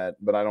somebody that,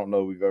 but I don't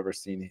know we've ever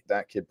seen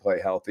that kid play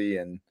healthy,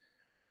 and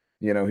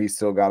you know he's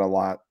still got a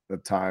lot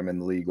of time in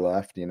the league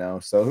left. You know,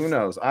 so who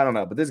knows? I don't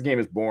know, but this game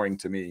is boring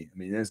to me. I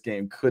mean, this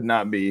game could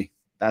not be.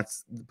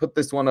 Put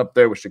this one up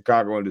there with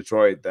Chicago and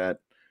Detroit. That.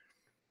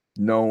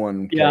 No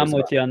one. Yeah, I'm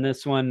with you on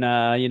this one.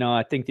 You know,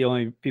 I think the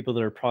only people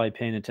that are probably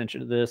paying attention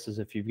to this is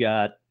if you've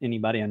got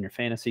anybody on your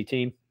fantasy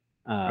team.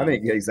 I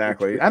think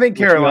exactly. I think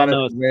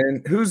Carolina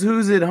win.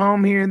 Who's at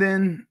home here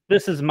then?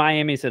 This is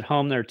Miami's at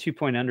home. They're a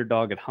 2-point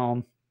underdog at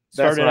home.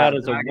 Started out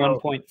as a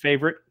 1-point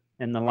favorite,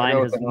 and the line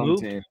has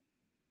moved.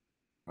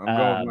 I'm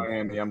going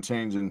Miami. I'm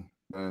changing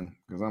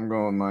because I'm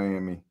going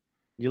Miami.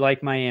 You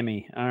like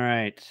Miami? All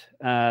right.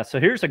 So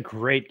here's a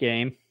great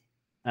game.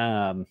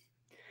 Man.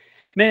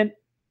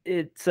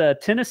 It's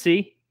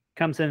Tennessee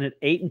comes in at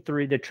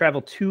 8-3. They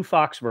travel to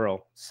Foxborough,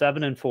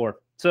 7-4.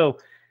 So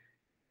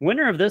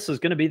winner of this is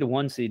going to be the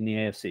 1 seed in the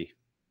AFC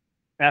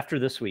after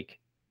this week.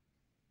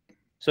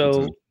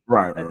 So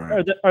right.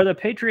 Are the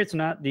Patriots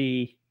not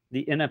the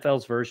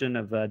NFL's version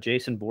of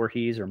Jason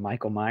Voorhees or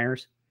Michael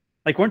Myers?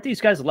 Like, weren't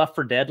these guys left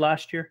for dead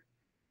last year?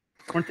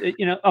 Weren't they,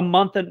 you know, a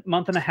month and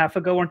a half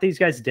ago? Weren't these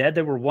guys dead?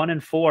 They were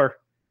 1-4,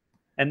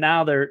 and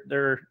now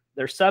they're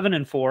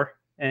 7-4.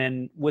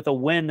 And with a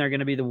win, they're going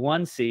to be the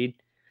 1 seed.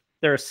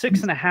 They're a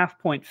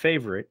 6.5-point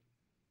favorite.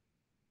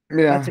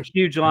 Yeah, that's a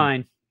huge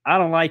line. I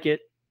don't like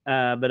it,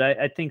 but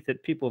I think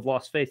that people have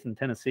lost faith in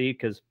Tennessee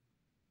because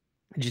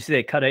did you see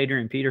they cut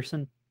Adrian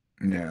Peterson?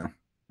 Yeah,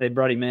 they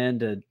brought him in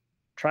to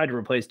try to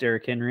replace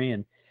Derrick Henry,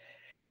 and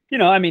you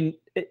know, I mean,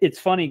 it's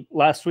funny.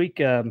 Last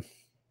week,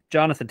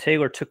 Jonathan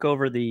Taylor took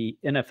over the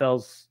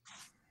NFL's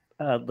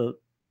the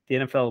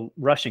NFL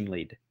rushing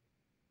lead.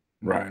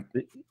 Right.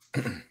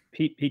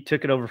 He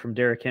took it over from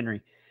Derrick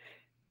Henry.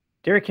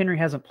 Derrick Henry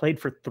hasn't played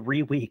for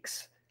 3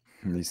 weeks.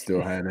 He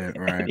still had it,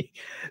 right?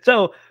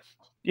 So,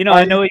 you know,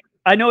 I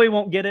know he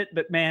won't get it,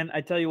 but man,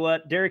 I tell you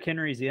what, Derrick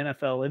Henry's the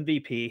NFL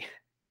MVP.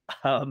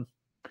 And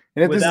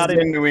if Without this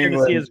is him, in New Tennessee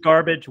England, is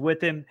garbage.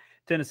 With him,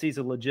 Tennessee's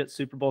a legit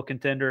Super Bowl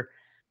contender.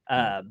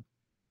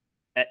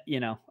 You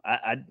know,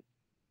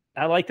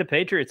 I like the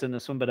Patriots in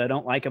this one, but I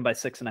don't like them by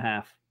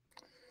 6.5.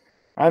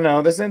 I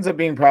know this ends up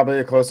being probably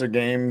a closer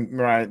game,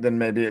 right, than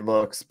maybe it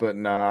looks, but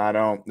no, I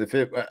don't. If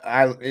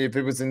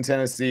it was in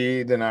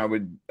Tennessee, then I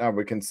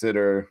would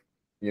consider,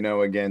 you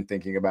know, again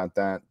thinking about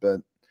that.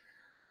 But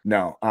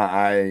no,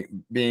 I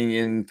being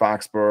in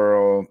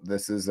Foxborough,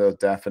 this is a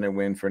definite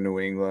win for New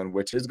England,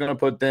 which is going to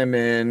put them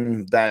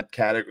in that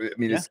category. I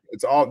mean,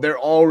 it's all, they're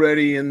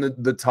already in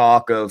the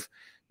talk of,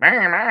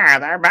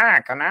 they're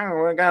back.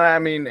 I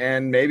mean,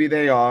 and maybe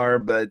they are,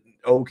 but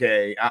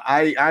okay.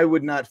 I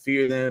would not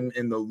fear them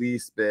in the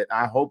least bit.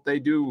 I hope they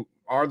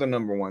are the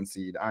number 1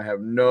 seed. I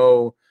have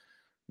no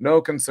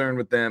concern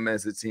with them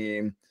as a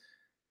team,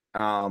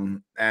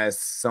 as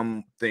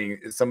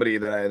somebody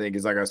that I think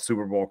is like a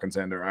Super Bowl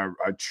contender.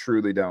 I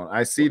truly don't.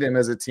 I see them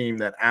as a team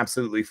that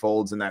absolutely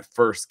folds in that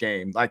first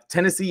game. Like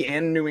Tennessee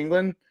and New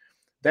England,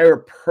 they're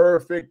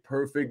perfect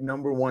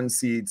number 1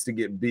 seeds to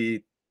get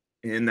beat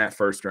in that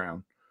first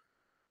round.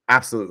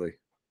 Absolutely.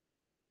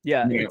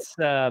 Yeah, it's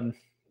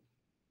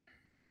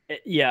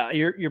yeah,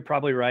 you're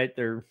probably right.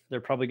 They're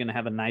probably going to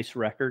have a nice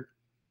record.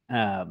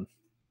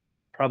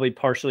 Probably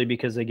partially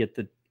because they get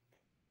the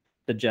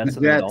Jets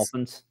and the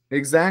Dolphins.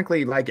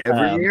 Exactly, like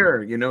every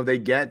year, you know, they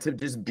get to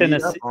just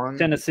beat up on.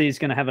 Tennessee's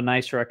going to have a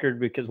nice record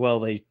because, well,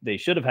 they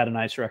should have had a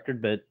nice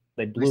record, but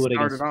they blew it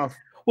against. Off.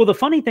 Well, the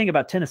funny thing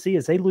about Tennessee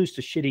is they lose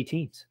to shitty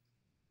teams.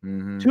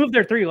 2 of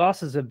their 3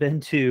 losses have been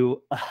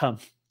to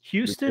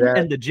Houston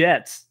and the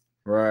Jets.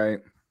 Right.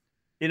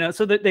 You know,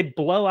 so that they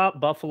blow out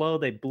Buffalo,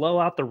 they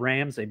blow out the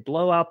Rams, they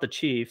blow out the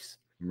Chiefs.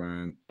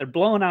 Right. They're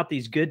blowing out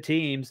these good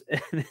teams,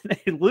 and then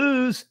they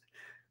lose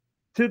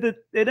to and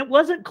it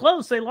wasn't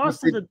close. They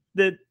lost to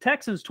the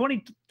Texans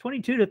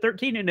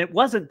 22-13, and it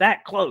wasn't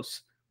that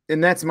close.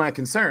 And that's my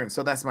concern.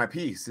 So that's my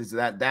piece, is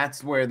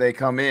that's where they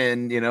come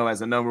in, you know,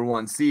 as a number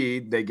 1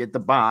 seed. They get the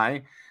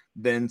bye.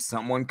 Then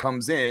someone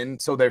comes in,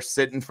 so they're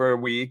sitting for a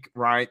week,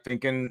 right,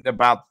 thinking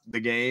about the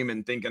game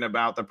and thinking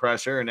about the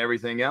pressure and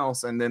everything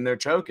else, and then they're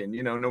choking.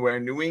 You know, nowhere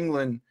in New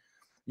England,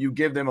 you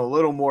give them a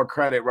little more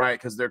credit, right,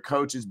 because their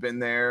coach has been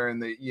there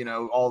and you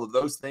know, all of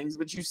those things,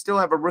 but you still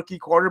have a rookie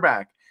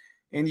quarterback,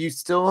 and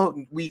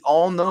we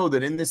all know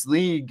that in this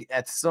league,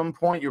 at some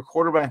point, your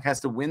quarterback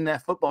has to win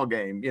that football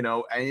game, you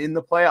know, in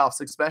the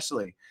playoffs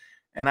especially.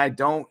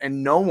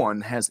 And no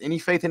one has any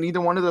faith in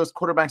either one of those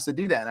quarterbacks to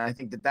do that. And I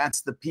think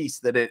that's the piece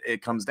that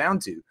it comes down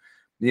to.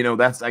 You know,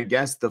 that's, I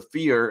guess, the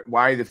fear,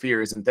 why the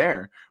fear isn't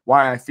there,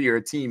 why I fear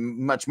a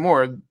team much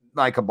more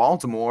like a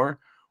Baltimore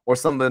or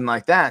something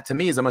like that, to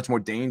me, is a much more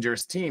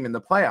dangerous team in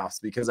the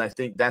playoffs, because I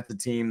think that's the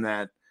team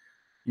that,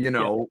 you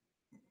know,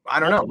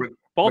 I don't know.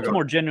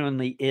 Baltimore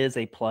genuinely is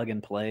a plug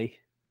and play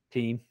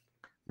team.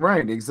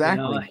 Right,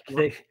 exactly. You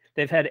know, like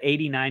they've had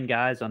 89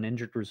 guys on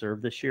injured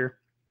reserve this year.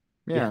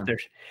 Yeah.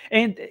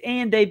 And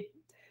they,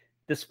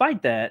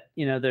 despite that,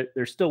 you know,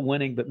 they're still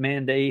winning, but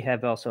man, they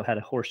have also had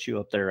a horseshoe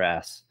up their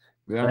ass.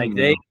 Yeah, like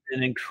they've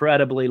been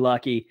incredibly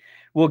lucky.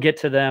 We'll get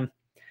to them.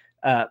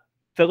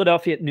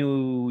 Philadelphia at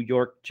New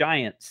York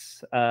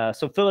Giants.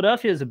 So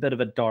Philadelphia is a bit of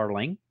a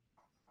darling.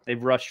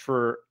 They've rushed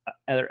for,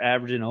 they're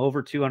averaging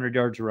over 200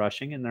 yards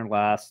rushing in their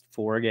last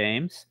 4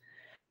 games.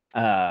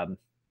 Jalen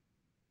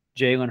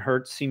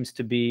Hurts seems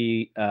to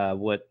be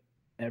what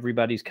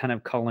everybody's kind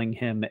of calling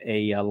him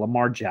a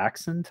Lamar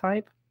Jackson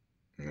type.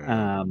 I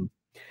don't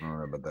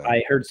know about that.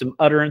 I heard some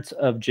utterance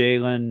of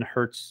Jalen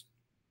Hurts'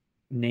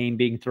 name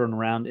being thrown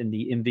around in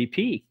the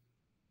MVP.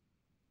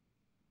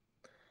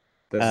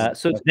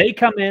 So they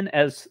come in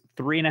as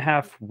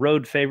 3.5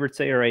 road favorites.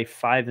 They are a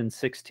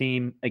 5-6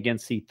 team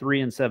against the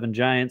 3-7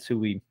 Giants, who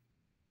we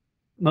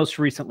most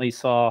recently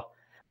saw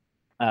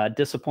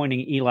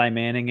disappointing Eli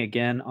Manning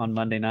again on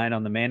Monday night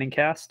on the Manning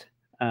Cast.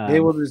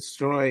 They will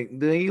destroy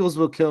the Eagles.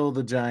 Will kill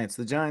the Giants.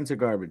 The Giants are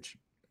garbage.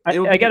 It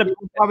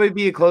will probably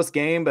be a close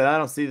game, but I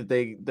don't see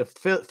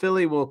that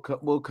Philly will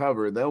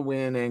cover. They'll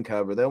win and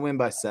cover. They'll win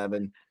by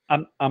 7.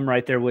 I'm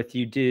right there with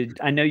you.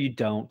 I know you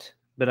don't,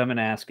 but I'm going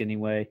to ask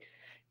anyway.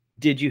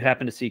 Did you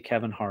happen to see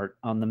Kevin Hart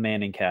on the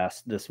Manning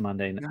Cast this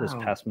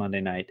past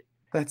Monday night?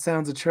 That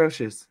sounds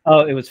atrocious.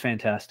 Oh, it was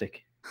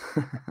fantastic.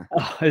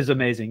 Oh, it was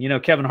amazing. You know,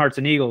 Kevin Hart's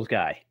an Eagles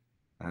guy.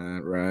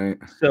 Right.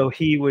 So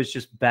he was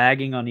just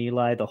bagging on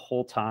Eli the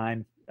whole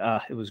time.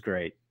 It was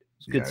great. It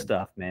was good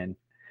stuff, man.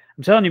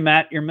 I'm telling you,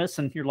 Matt, you're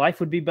missing. Your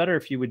life would be better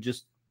if you would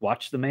just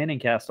watch the Manning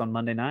Cast on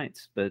Monday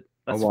nights. But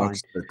that's I'll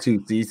watch the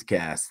 2 C's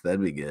Cast.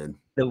 That'd be good.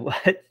 The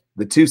what?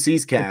 The 2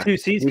 C's Cast. The 2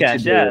 C's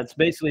Cast. Yeah, it's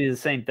basically the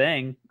same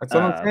thing. That's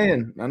what I'm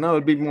saying. I know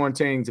it'd be more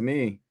entertaining to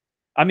me.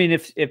 I mean,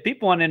 if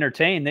people want to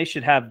entertain, they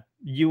should have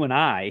you and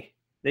I.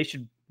 They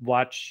should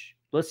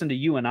listen to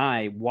you and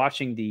I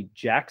watching the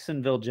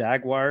Jacksonville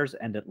Jaguars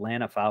and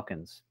Atlanta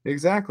Falcons.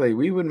 Exactly.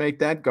 We would make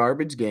that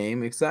garbage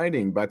game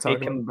exciting by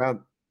talking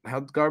about how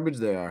garbage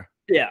they are.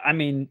 Yeah, I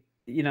mean,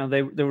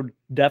 there would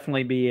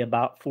definitely be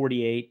about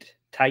 48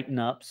 Titan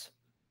ups.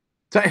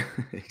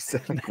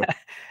 Exactly.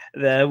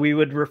 That we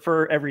would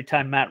refer every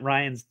time Matt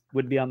Ryan's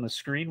would be on the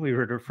screen, we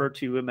would refer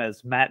to him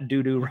as Matt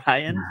Doo-Doo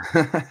Ryan.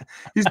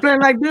 He's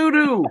playing like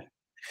doo-doo.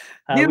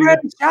 Get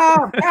ready,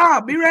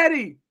 Schaub, be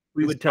ready.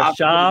 We would tell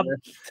Schaub.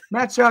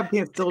 Matt Schaub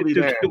can't still be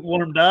there. Get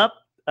warmed up.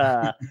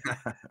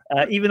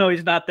 Even though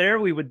he's not there,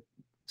 we would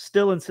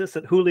still insist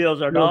that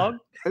Julio's our dog.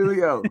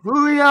 Julio,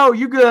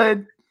 you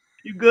good?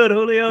 You good,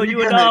 Julio?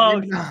 You a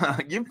dog?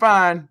 You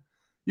fine.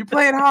 You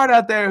playing hard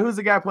out there. Who's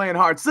the guy playing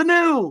hard?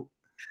 Sanu.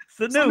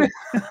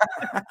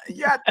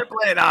 Yeah, they're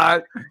playing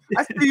hard.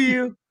 I see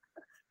you.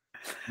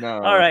 No.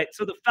 All right.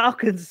 So the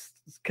Falcons,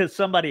 because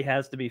somebody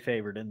has to be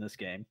favored in this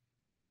game.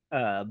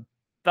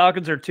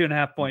 Falcons are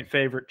 2.5-point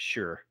favorite.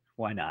 Sure.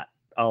 Why not?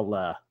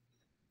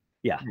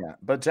 Yeah.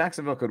 But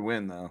Jacksonville could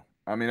win, though.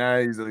 I mean,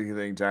 I easily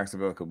think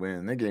Jacksonville could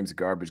win. That game's a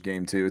garbage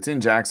game, too. It's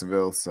in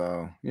Jacksonville,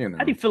 so,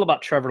 How do you feel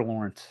about Trevor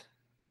Lawrence?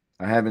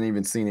 I haven't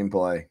even seen him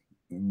play.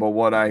 But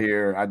what I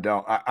hear, I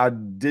don't. I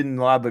didn't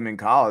love him in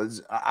college.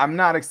 I'm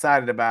not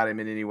excited about him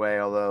in any way,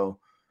 although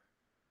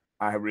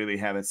I really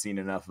haven't seen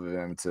enough of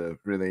him to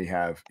really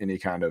have any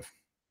kind of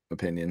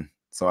opinion.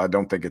 So I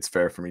don't think it's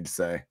fair for me to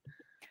say.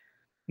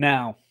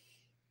 Now,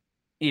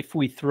 if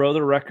we throw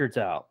the records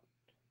out,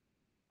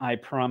 I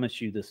promise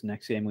you this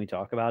next game we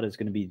talk about is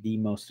going to be the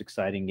most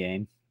exciting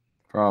game.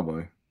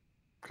 Probably,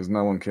 because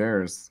no one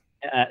cares.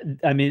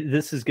 I mean,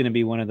 this is going to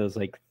be one of those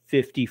like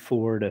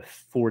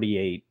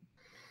 54-48.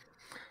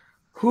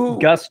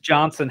 Gus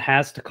Johnson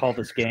has to call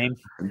this game.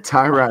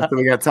 Tyrod. So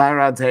we got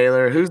Tyrod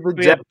Taylor. Who's the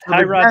Jets?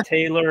 Tyrod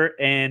Taylor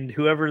and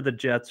whoever the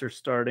Jets are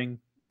starting.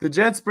 The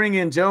Jets bring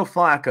in Joe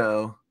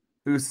Flacco,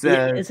 who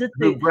says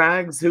who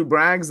brags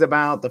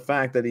about the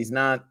fact that he's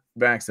not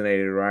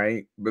vaccinated,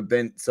 right? But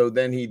then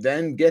he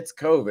gets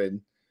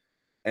COVID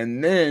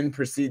and then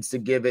proceeds to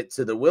give it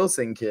to the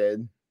Wilson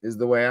kid, is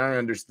the way I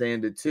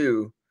understand it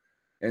too.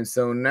 And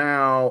so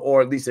now,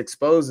 or at least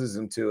exposes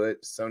him to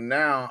it. So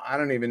now I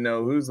don't even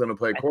know who's going to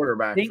play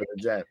quarterback for the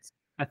Jets.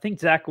 I think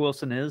Zach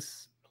Wilson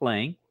is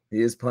playing.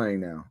 He is playing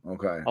now.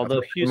 Okay.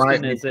 Although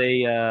Houston's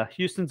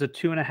a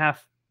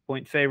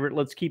 2.5-point favorite.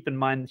 Let's keep in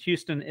mind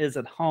Houston is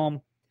at home.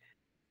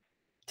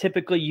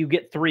 Typically, you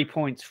get 3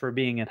 points for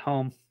being at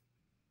home.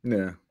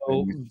 Yeah.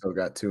 So you still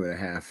got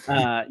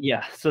 2.5.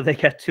 Yeah. So they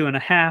got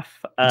 2.5.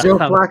 Joe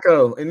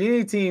Flacco. And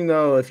any team,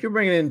 though, if you're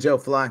bringing in Joe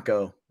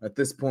Flacco at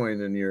this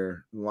point in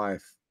your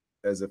life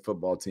as a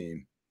football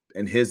team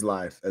and his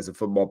life as a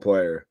football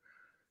player,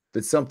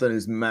 that something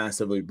is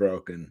massively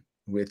broken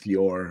with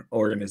your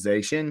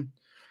organization.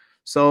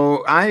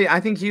 So I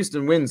think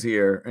Houston wins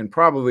here, and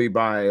probably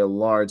by a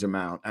large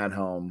amount at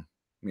home.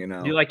 You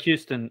like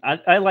Houston?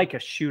 I like a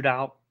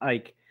shootout.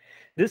 Like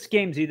this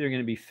game's either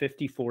going to be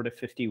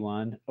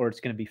 54-51 or it's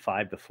going to be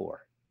 5-4.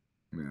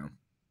 Yeah.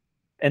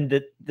 And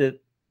the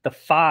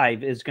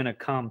 5 is going to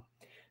come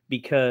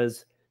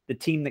because the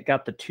team that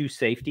got the 2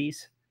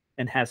 safeties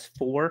and has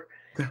 4,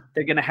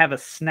 they're going to have a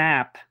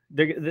snap.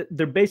 They're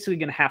basically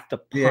going to have to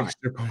punt.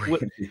 They're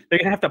going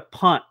to have to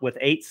punt with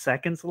 8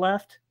 seconds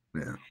left.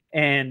 Yeah.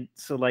 And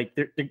so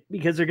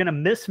because they're going to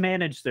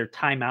mismanage their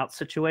timeout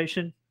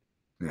situation.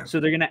 Yeah. So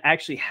they're going to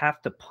actually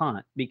have to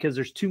punt because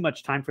there's too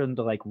much time for them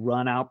to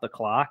run out the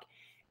clock.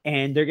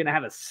 And they're going to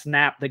have a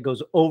snap that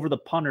goes over the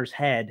punter's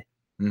head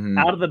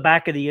out of the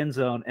back of the end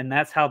zone. And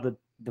that's how the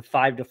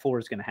 5-4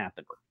 is going to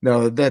happen.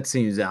 No, that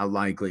seems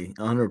unlikely.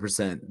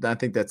 100%. I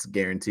think that's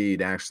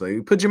guaranteed,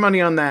 actually. Put your money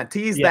on that.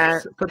 Tease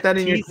that. Put that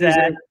in your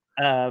teaser.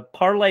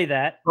 Parlay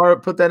that.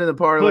 Put that in the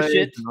parlay. Push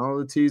it. All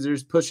the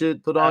teasers. Push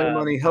it. Put all your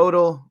money.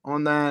 Hodl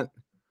on that.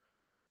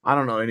 I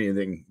don't know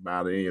anything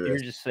about any of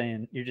this. You're just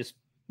saying. You're just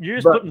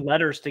putting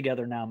letters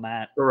together now,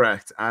 Matt.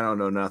 Correct. I don't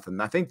know nothing.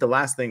 I think the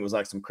last thing was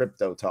some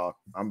crypto talk.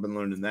 I've been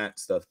learning that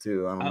stuff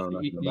too. I don't know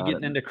nothing about it. You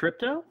getting into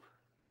crypto?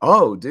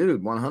 Oh,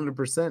 dude,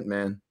 100%,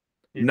 man.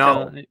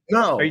 No.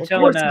 Are you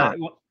telling?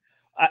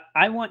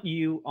 I want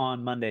you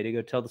on Monday to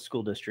go tell the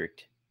school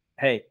district,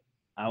 hey,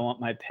 I want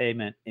my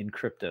payment in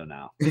crypto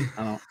now.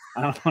 I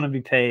don't want to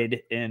be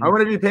paid in. I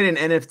want to be paid in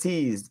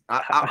NFTs.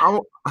 I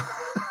want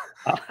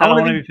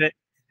to be paid.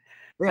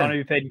 I want to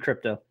be paid in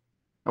crypto.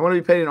 I want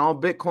to be paid in all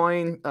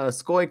Bitcoin,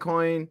 Skoy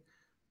coin,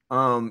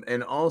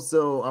 and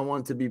also I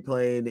want to be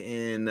paid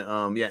in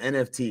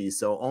NFTs.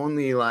 So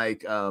only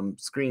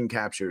screen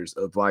captures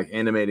of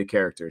animated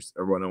characters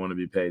are what I want to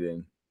be paid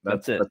in.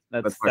 That's it.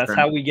 That's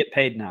how we get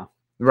paid now.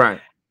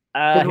 Right.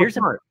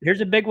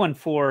 Here's a big one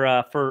for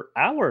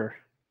our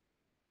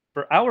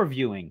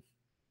viewing.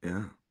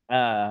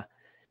 Yeah.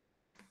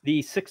 The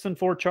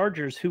 6-4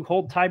 Chargers, who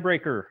hold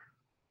tiebreaker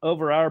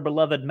over our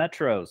beloved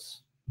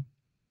Metros,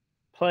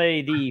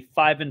 play the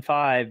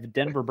 5-5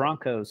 Denver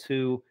Broncos,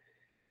 who,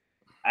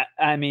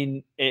 I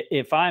mean,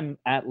 if I'm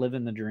at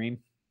living the dream,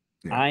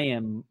 I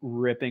am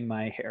ripping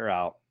my hair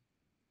out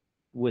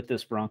with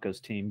this Broncos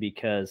team,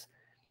 because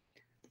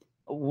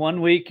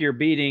one week you're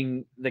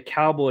beating the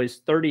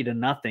Cowboys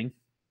 30-0.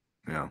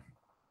 Yeah.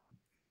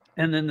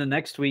 And then the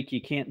next week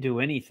you can't do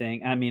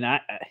anything. I mean, I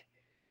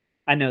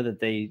I know that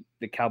the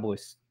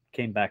Cowboys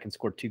came back and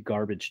scored 2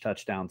 garbage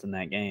touchdowns in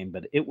that game,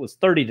 but it was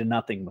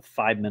 30-0 with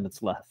 5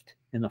 minutes left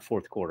in the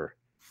fourth quarter.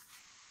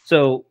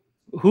 So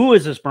who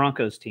is this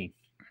Broncos team?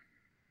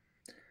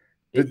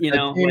 A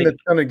team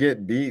that's going to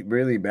get beat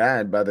really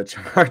bad by the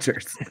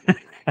Chargers.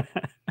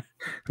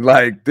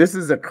 Like, this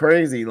is a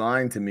crazy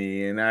line to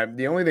me. And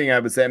the only thing I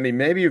would say, I mean,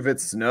 maybe if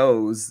it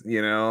snows,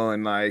 you know,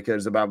 and like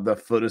there's about the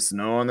foot of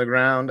snow on the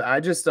ground,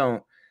 I just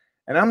don't.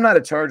 And I'm not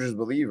a Chargers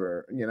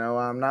believer. You know,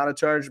 I'm not a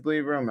Chargers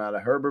believer. I'm not a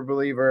Herbert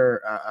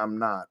believer. I'm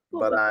not.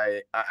 But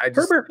I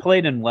just. Herbert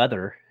played in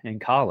weather in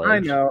college. I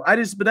know. I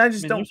just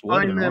don't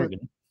find them.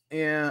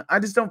 Yeah. I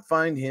just don't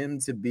find him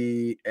to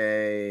be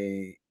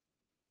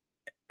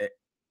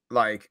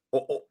like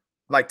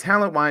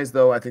talent-wise,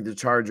 though. I think the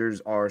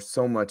Chargers are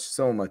so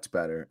much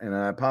better. And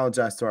I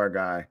apologize to our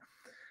guy.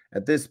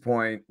 At this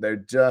point, they're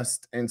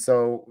just, and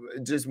so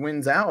it just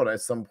wins out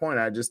at some point.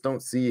 I just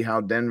don't see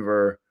how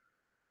Denver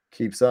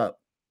keeps up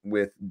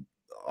with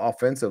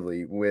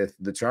offensively with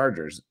the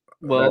Chargers.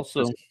 Well,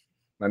 that's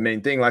my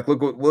main thing. Like,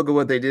 look at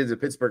what they did to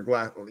Pittsburgh.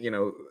 You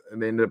know,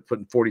 and they ended up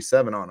putting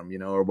 47 on them, you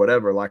know, or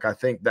whatever. Like, I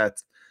think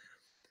that's,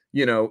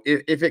 you know,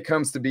 if it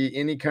comes to be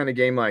any kind of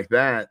game like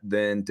that,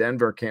 then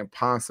Denver can't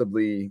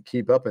possibly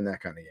keep up in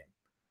that kind of game.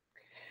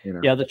 You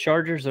know? Yeah, the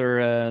Chargers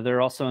are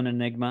they're also an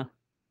enigma.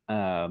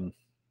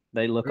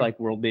 They look like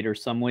world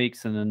beaters some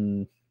weeks, and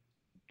then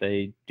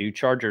they do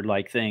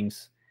Charger-like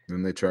things.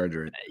 And they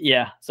Charger it.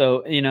 Yeah.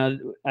 So, you know,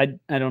 I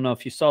don't know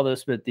if you saw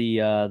this, but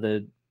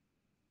the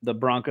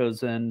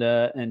Broncos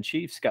and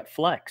Chiefs got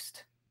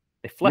flexed.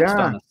 They flexed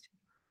on us.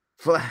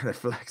 They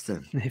flexed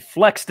us. They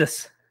flexed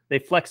us. They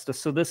flexed us.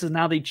 So this is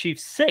now the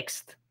Chiefs'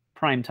 6th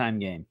primetime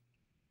game.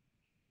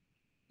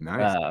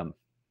 Nice.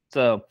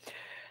 So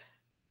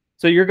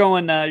you're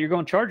going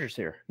Chargers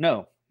here.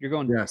 No, you're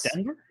going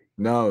Denver?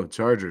 No,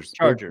 Chargers.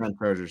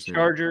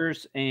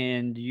 Chargers,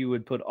 and you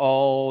would put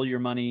all your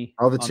money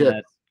all the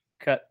chips.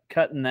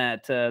 Cutting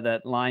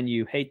that line.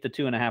 You hate the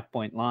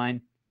 2.5-point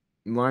line.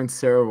 Line's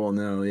terrible.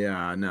 No,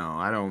 I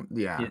don't.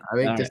 Yeah, I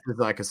think this is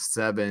like a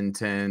 7,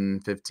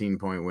 10,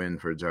 15-point win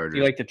for Chargers.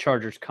 You like the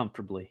Chargers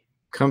comfortably.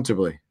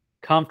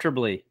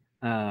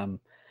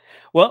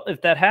 Well,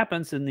 if that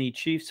happens, then the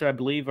Chiefs, I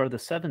believe, are the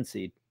 7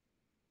 seed.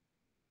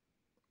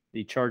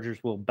 The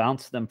Chargers will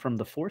bounce them from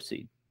the 4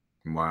 seed.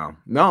 Wow.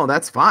 No,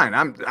 that's fine.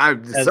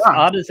 As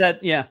odd as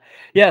that. Yeah.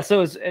 So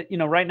as you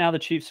know, right now the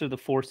Chiefs are the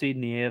 4 seed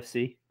in the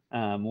AFC.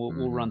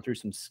 We'll run through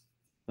some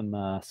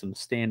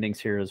standings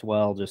here as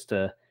well, just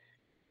to,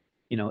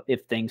 you know,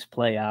 if things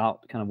play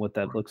out, kind of what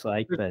that looks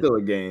like. It's still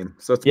a game,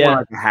 so it's more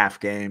like a half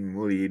game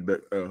lead.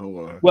 But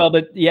well,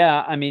 but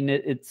yeah, I mean,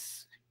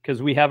 it's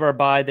because we have our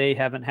bye. They've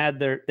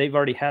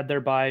already had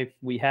their bye.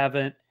 We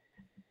haven't.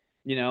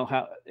 You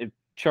know, if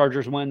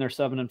Chargers win, they're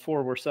 7-4.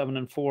 We're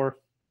 7-4.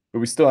 But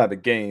we still have a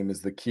game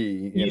is the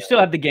key. You still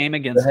have the game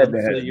against them.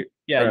 So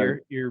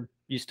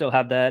you still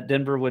have that.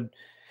 Denver would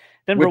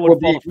fall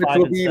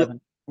 5-7.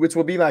 Which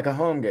will be like a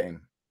home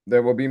game.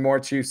 There will be more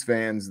Chiefs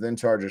fans than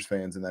Chargers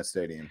fans in that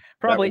stadium.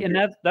 Probably, and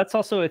that's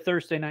also a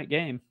Thursday night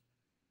game.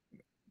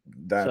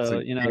 That's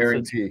a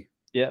guarantee.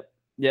 Yep.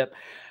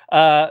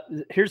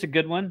 Here's a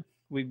good one.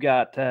 We've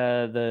got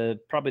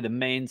probably the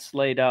main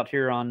slate out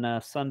here on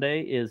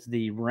Sunday is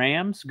the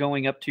Rams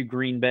going up to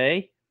Green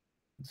Bay.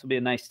 This will be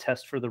a nice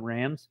test for the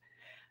Rams.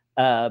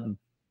 Where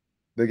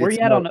are you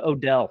at on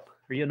Odell?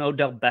 Are you an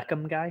Odell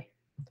Beckham guy?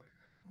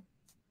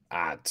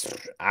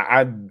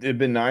 It'd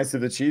been nice if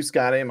the Chiefs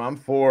got him. I'm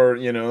for,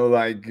 giving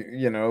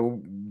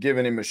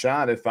him a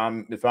shot. If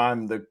I'm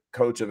the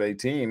coach of a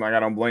team, like,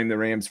 I don't blame the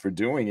Rams for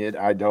doing it.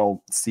 I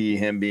don't see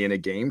him being a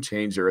game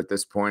changer at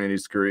this point in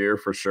his career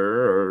for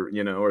sure,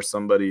 or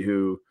somebody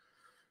who,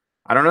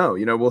 I don't know,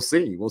 we'll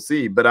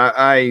see. But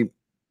I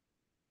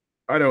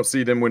don't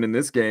see them winning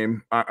this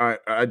game.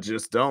 I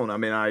just don't. I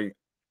mean, I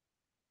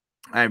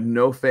have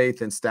no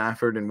faith in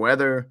Stafford and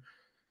weather.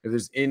 If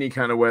there's any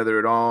kind of weather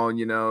at all,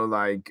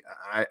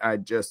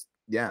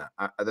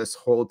 this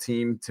whole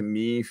team to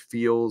me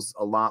feels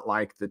a lot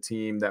like the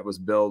team that was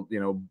built,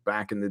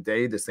 back in the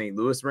day, the St.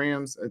 Louis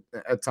Rams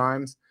at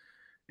times,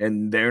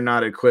 and they're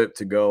not equipped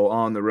to go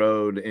on the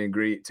road and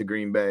to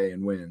Green Bay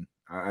and win.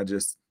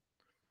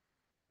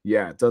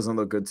 It doesn't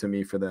look good to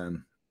me for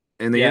them.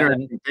 And the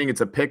interesting thing, it's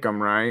a pick 'em,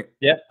 right?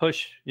 Yep,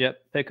 push.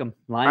 Yep, pick 'em.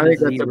 Line is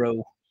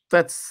 0.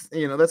 That's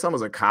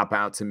almost a cop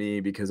out to me,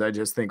 because I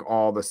just think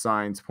all the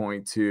signs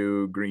point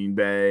to Green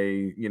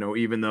Bay,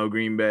 even though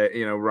Green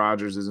Bay,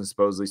 Rodgers isn't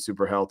supposedly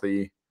super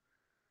healthy,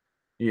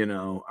 I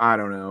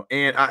don't know.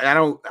 And I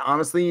don't,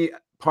 honestly,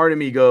 part of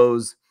me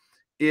goes,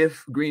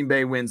 if Green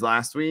Bay wins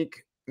last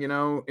week,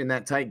 in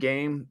that tight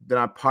game,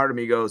 then part of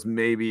me goes,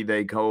 maybe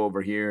they go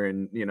over here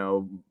and,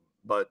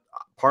 but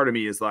part of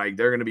me is like,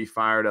 they're going to be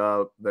fired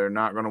up. They're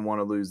not going to want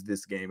to lose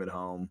this game at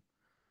home.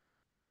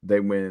 They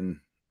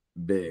win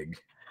big.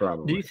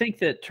 Probably. Do you think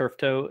that turf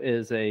toe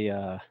is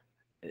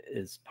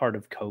is part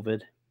of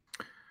COVID?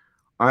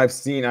 I've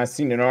seen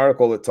an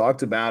article that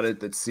talked about it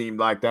that seemed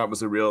like that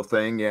was a real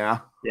thing. Yeah.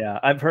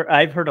 I've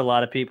heard a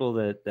lot of people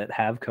that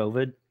have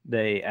COVID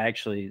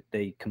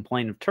they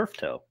complain of turf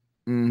toe.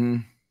 Mm-hmm.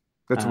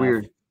 That's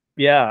weird.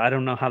 Yeah, I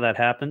don't know how that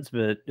happens,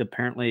 but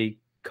apparently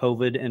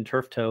COVID and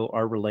turf toe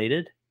are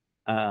related.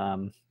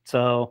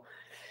 So,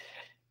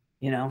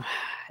 you know,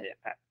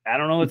 I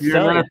don't know what If to you're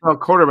tell an you. NFL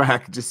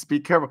quarterback, just be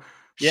careful.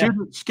 Yeah.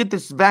 Get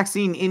this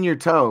vaccine in your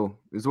toe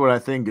is what I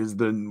think is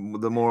the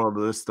moral of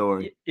this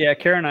story. Yeah,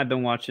 Karen and I've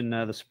been watching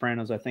The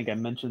Sopranos. I think I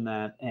mentioned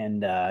that,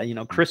 and you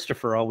know,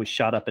 Christopher always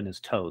shot up in his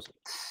toes.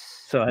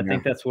 So I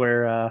think that's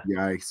where.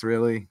 Yikes!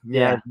 Really?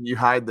 Yeah, you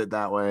hide it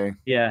that way.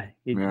 Yeah,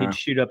 he'd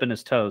shoot up in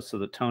his toes so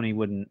that Tony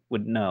wouldn't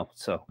know.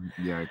 So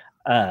yeah.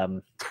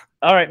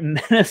 All right,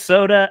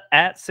 Minnesota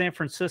at San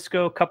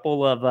Francisco. A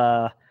couple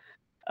of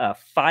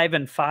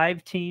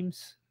 5-5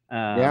 teams.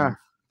 Yeah.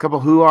 Couple,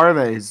 who are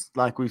they?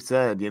 Like we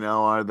said, you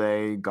know, are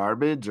they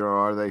garbage or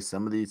are they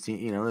some of these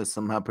teams, you know, that's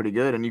somehow pretty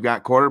good? And you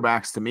got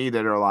quarterbacks to me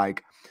that are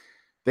like,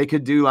 they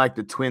could do like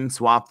the twin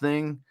swap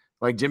thing.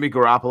 Like Jimmy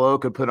Garoppolo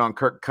could put on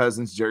Kirk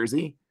Cousins'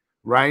 jersey,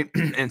 right?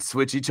 And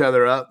switch each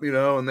other up, you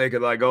know, and they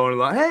could like go and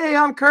like, hey,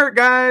 I'm Kirk,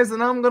 guys,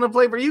 and I'm going to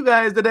play for you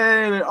guys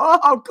today. And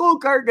oh, cool,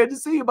 Kirk, good to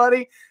see you,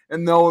 buddy.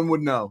 And no one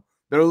would know.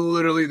 They're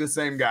literally the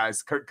same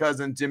guys. Kirk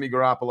Cousins, Jimmy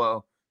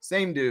Garoppolo,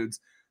 same dudes.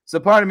 So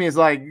part of me is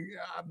like,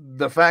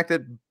 the fact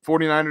that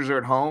 49ers are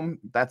at home,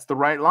 that's the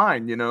right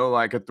line, you know,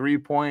 like a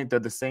 3-point, they're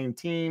the same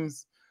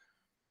teams,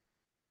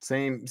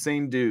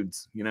 same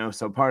dudes, you know.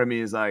 So part of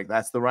me is like,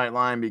 that's the right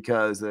line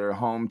because they're a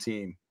home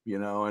team, you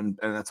know, and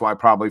that's why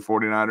probably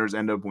 49ers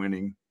end up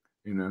winning,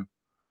 you know.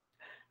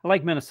 I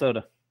like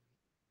Minnesota.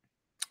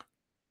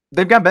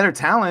 They've got better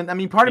talent. I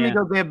mean, part of me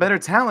goes, they have better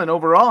talent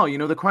overall. You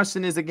know, the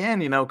question is, again,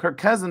 you know, Kirk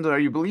Cousins, are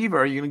you a believer?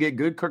 Are you going to get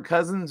good Kirk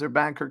Cousins or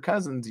bad Kirk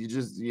Cousins?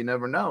 You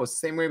never know. It's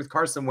the same way with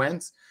Carson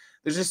Wentz.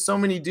 There's just so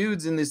many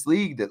dudes in this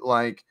league that,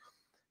 like,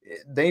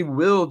 they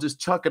will just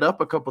chuck it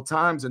up a couple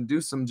times and do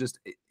some just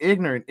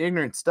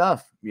ignorant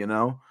stuff, you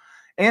know.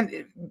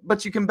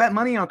 But you can bet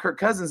money on Kirk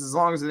Cousins as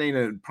long as it ain't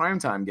a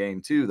primetime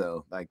game too,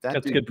 though. Like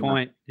that's a good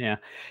point. Yeah.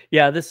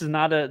 This is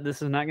not going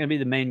to be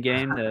the main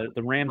game.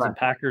 The Rams and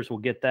Packers will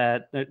get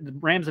that. The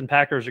Rams and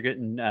Packers are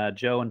getting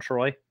Joe and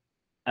Troy.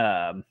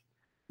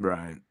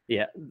 Right.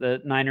 Yeah.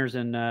 The Niners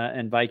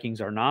and Vikings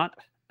are not.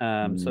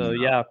 So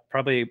yeah,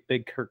 probably a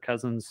big Kirk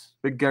Cousins.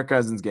 Big Kirk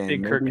Cousins game.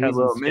 Big Kirk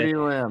Cousins.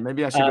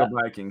 Maybe I should go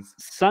Vikings.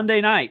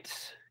 Sunday night,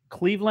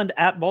 Cleveland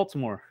at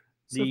Baltimore.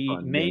 The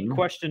main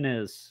question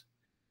is,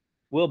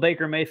 will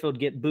Baker Mayfield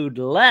get booed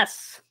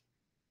less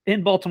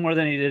in Baltimore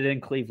than he did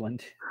in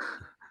Cleveland?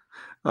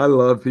 I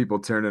love people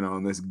turning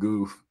on this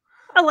goof.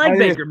 I like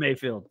Baker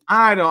Mayfield.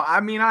 I don't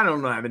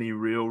have any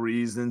real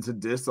reason to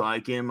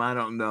dislike him. I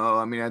don't know.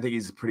 I mean, I think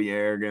he's a pretty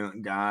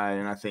arrogant guy.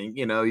 And I think,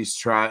 you know, he's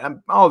tried.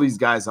 All these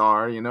guys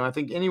are, you know, I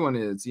think anyone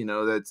is, you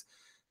know, that's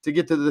to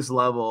get to this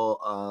level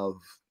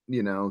of,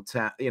 you know,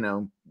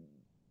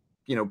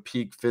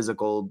 peak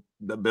physical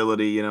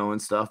ability, you know,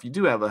 and stuff. You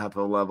do have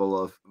a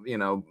level of, you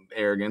know,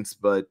 arrogance,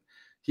 but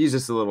he's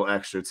just a little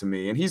extra to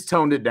me. And he's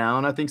toned it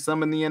down. I think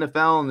some in the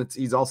NFL, and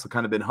he's also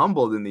kind of been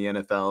humbled in the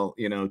NFL,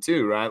 you know,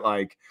 too, right?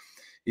 Like,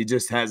 he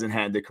just hasn't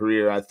had the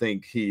career I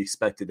think he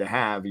expected to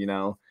have, you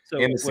know. So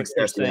and what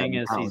you're saying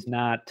is he's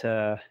not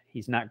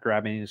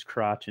grabbing his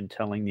crotch and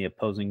telling the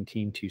opposing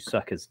team to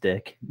suck his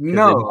dick.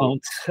 No,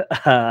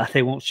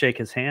 they won't shake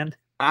his hand.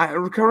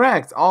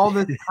 Correct. All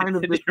this kind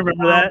of. Do you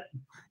remember that?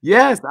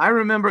 Yes, I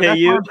remember.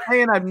 That's why I'm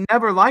saying I've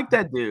never liked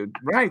that dude.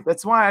 Right.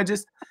 That's why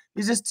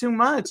he's just too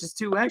much. It's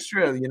too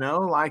extra, you know,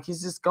 like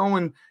he's just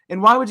going. And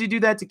why would you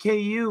do that to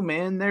KU,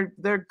 man?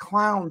 They're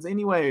clowns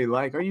anyway.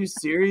 Like, are you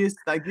serious?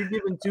 Like, you're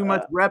giving too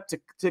much rep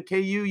to KU.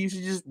 You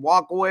should just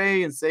walk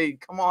away and say,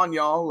 come on,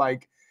 y'all.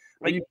 Like,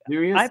 are you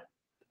serious?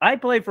 I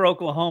play for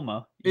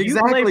Oklahoma.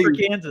 Exactly. You play for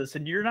Kansas,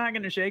 and you're not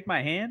going to shake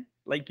my hand?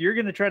 Like, you're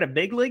going to try to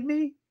big league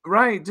me?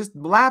 Right. Just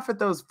laugh at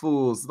those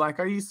fools. Like,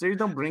 are you serious?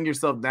 Don't bring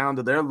yourself down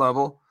to their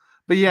level.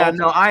 But yeah,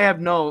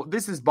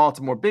 this is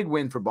Baltimore. Big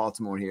win for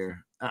Baltimore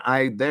here.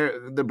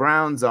 The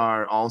Browns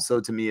are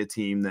also, to me, a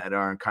team that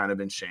are kind of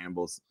in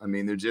shambles. I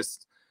mean,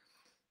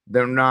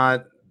 they're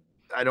not,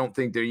 I don't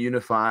think they're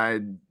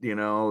unified, you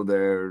know,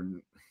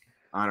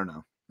 I don't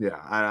know. Yeah.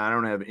 I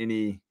don't have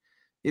any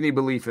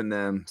belief in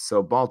them.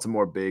 So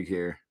Baltimore big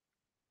here.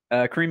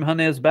 Kareem Hunt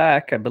is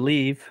back, I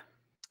believe.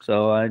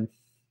 So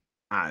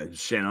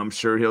I'm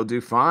sure he'll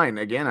do fine.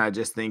 Again, I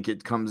just think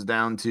it comes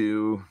down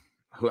to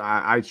who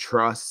I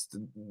trust,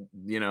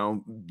 you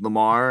know,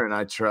 Lamar, and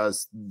I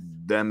trust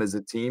them as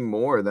a team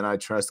more than I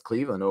trust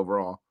Cleveland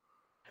overall.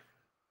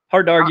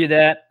 Hard to argue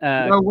that.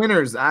 No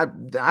winners. I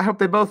hope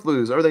they both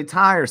lose or they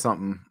tie or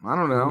something. I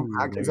don't know.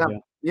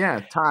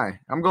 Tie.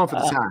 I'm going for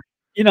the tie.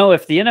 You know,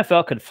 if the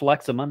NFL could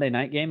flex a Monday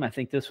night game, I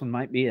think this one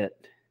might be it.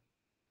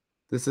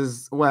 This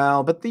is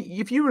but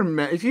if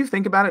you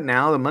think about it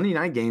now, the Monday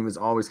night game is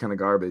always kind of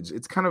garbage.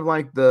 It's kind of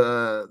like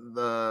I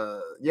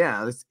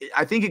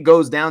think it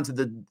goes down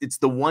to it's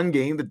the one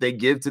game that they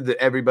give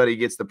to everybody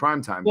gets the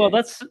primetime. Well,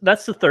 game.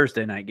 That's the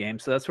Thursday night game,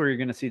 so that's where you're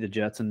going to see the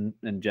Jets and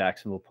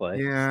Jacksonville play.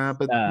 Yeah,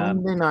 but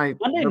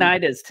Monday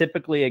night is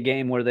typically a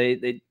game where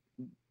they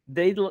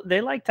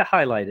they like to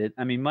highlight it.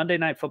 I mean, Monday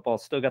Night Football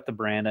still got the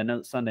brand. I know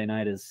that Sunday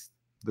night is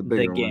The the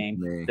bigger one game,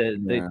 for me.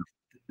 the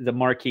the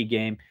marquee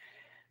game.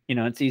 You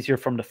know, it's easier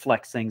for them to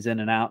flex things in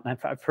and out. And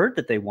I've heard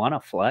that they want to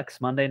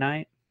flex Monday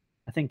night.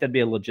 I think that'd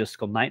be a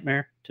logistical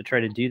nightmare to try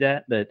to do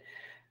that. But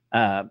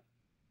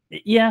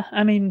yeah,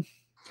 I mean,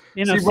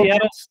 you know,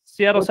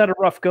 Seattle's had a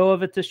rough go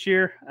of it this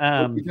year.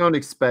 You don't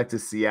expect a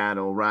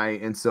Seattle,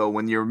 right? And so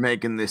when you're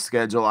making this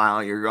schedule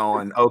out, you're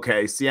going,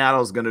 okay,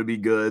 Seattle's going to be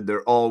good.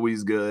 They're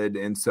always good.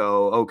 And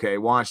so, okay,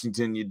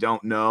 Washington, you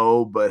don't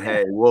know, but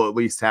hey, we'll at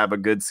least have a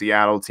good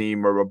Seattle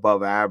team or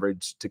above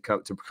average to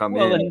come in.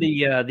 Well, and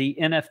the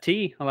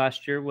NFT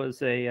last year was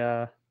they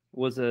were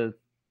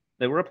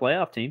a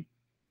playoff team.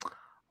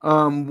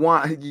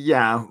 Why?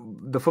 Yeah,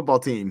 the football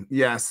team.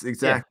 Yes,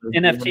 exactly. Yeah,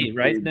 NFT,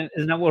 right?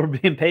 Isn't that what we're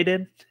being paid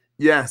in?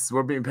 Yes,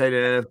 we're being paid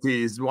in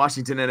NFTs.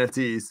 Washington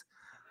NFTs.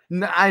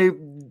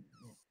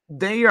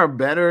 They are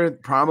better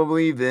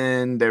probably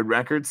than their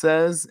record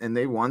says, and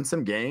they won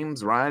some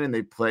games, right? And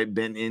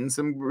been in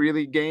some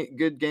really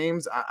good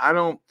games. I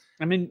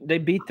mean, they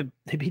beat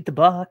the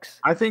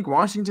Bucks. I think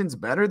Washington's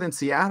better than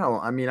Seattle.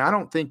 I mean, I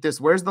don't think this.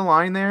 Where's the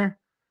line there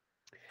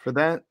for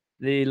that?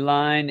 The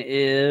line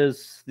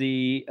is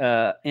the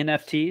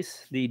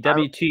NFTs. The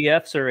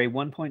WTFs are a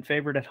 1-point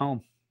favorite at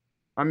home.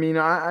 I mean,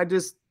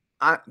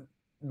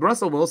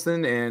 Russell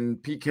Wilson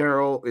and Pete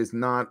Carroll is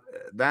not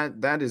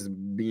that is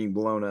being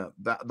blown up.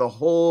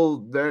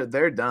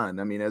 They're done.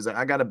 I mean,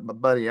 I got a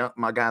buddy,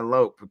 my guy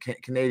Lope,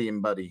 Canadian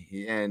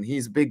buddy, and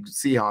he's a big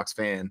Seahawks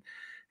fan.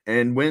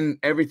 And when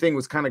everything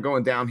was kind of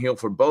going downhill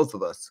for both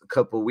of us a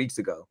couple of weeks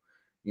ago,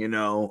 you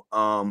know,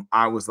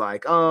 I was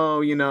like, oh,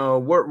 you know,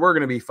 we're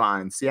gonna be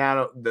fine.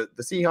 Seattle, the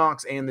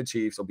Seahawks and the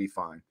Chiefs will be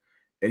fine.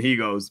 And he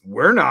goes,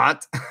 we're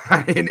not.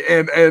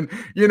 and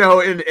you know,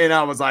 and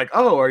I was like,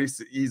 oh,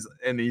 he's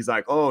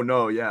like, oh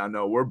no, yeah,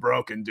 no, we're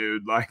broken,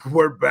 dude. Like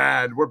we're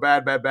bad.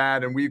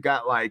 And we've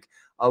got like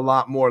a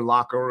lot more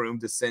locker room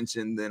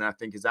dissension than I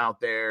think is out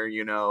there,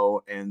 you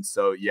know. And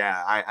so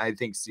yeah, I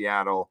think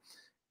Seattle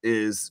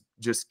is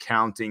just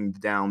counting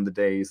down the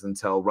days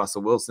until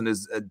Russell Wilson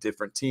is a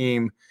different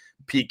team.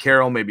 Pete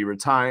Carroll maybe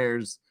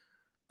retires.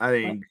 I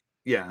think,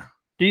 yeah.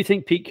 Do you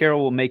think Pete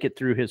Carroll will make it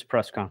through his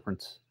press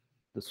conference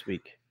this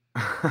week?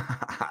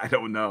 I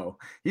don't know.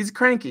 He's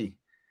cranky.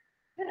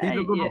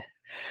 Yeah.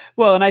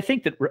 Well, and I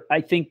think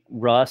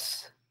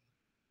Russ,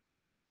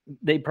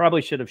 they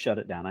probably should have shut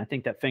it down. I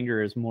think that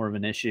finger is more of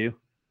an issue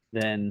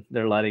than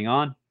they're letting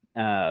on.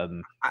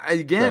 You've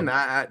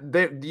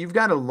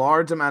got a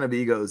large amount of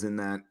egos in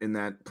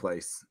that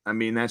place. I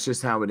mean, that's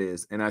just how it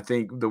is. And I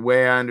think the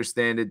way I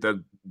understand it,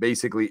 that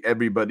basically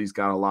everybody's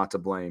got a lot to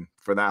blame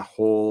for that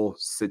whole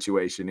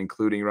situation,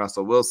 including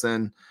Russell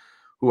Wilson,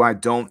 who I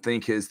don't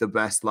think is the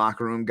best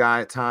locker room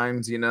guy at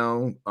times, you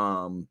know.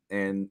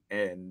 And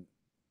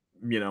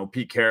you know,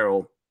 Pete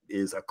Carroll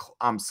is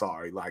I'm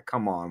sorry, like,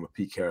 come on with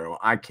Pete Carroll.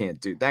 I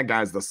can't do that.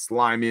 Guy's the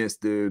slimiest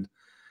dude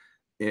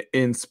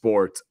in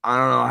sports. I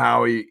don't know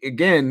how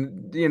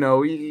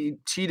he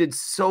cheated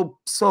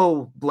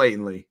so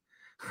blatantly.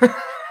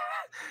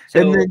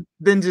 And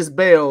then just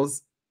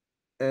bails.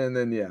 And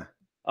then yeah.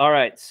 All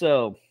right.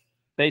 So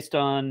based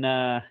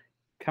on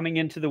coming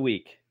into the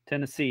week,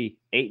 Tennessee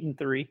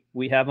 8-3.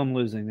 We have them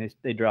losing.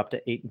 They dropped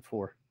to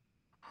 8-4.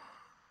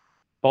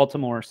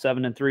 Baltimore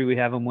 7-3. We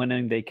have them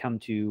winning. They come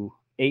to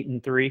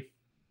 8-3.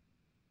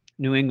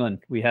 New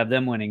England, we have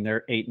them winning.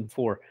 They're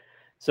 8-4.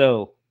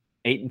 So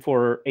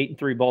 8-4,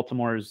 8-3.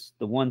 Baltimore is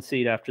the 1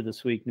 seed after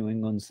this week. New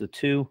England's the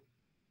 2.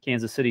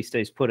 Kansas City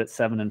stays put at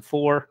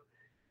 7-4.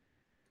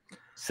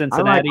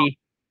 Cincinnati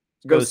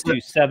goes to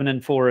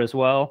 7-4 as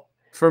well.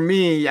 For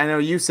me, I know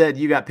you said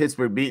you got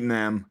Pittsburgh beating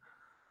them.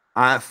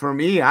 For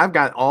me, I've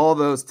got all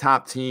those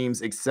top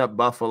teams except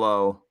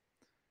Buffalo,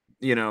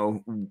 you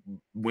know,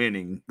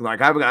 winning.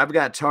 Like I've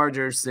got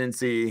Chargers,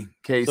 Cincy,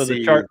 KC. So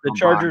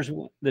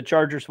the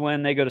Chargers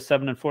win. They go to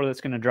 7-4.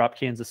 That's going to drop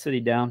Kansas City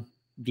down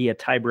via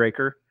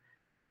tiebreaker,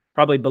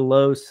 probably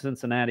below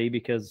Cincinnati,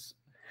 because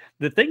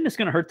the thing that's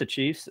going to hurt the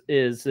Chiefs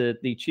is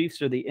that the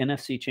Chiefs are the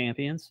NFC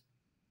champions.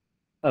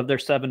 Of their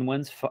 7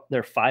 wins,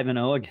 they're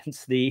 5-0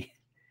 against the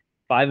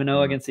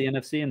against the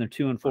NFC, and they're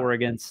 2-4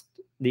 against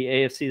the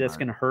AFC. That's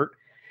going to hurt.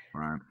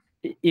 Right.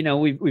 You know,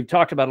 we've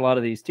talked about a lot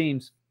of these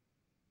teams.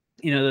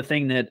 You know, the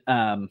thing that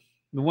the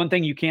one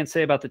thing you can't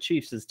say about the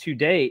Chiefs is to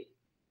date,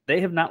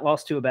 they have not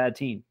lost to a bad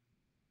team.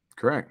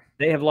 Correct.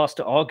 They have lost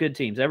to all good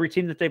teams. Every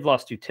team that they've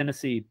lost to,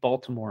 Tennessee,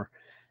 Baltimore,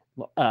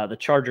 the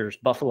Chargers,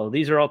 Buffalo,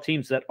 these are all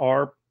teams that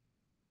are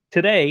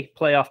today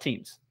playoff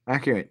teams.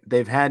 Accurate.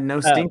 They've had no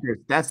stinkers.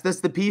 That's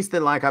the piece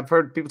that, like, I've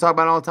heard people talk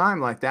about all the time,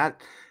 like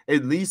that.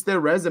 At least their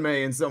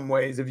resume, in some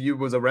ways, if you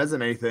was a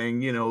resume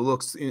thing, you know,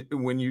 looks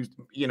when you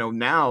know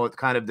now at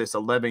kind of this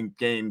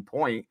 11-game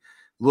point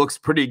looks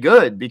pretty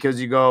good, because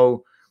you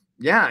go,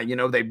 yeah, you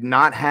know, they've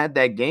not had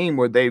that game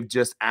where they've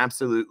just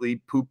absolutely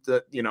pooped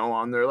the, you know,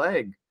 on their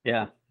leg.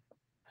 Yeah.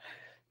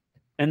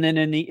 And then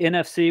in the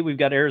NFC, we've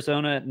got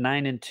Arizona at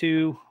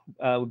 9-2.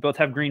 We both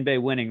have Green Bay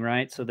winning,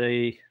 right? So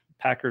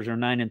Packers are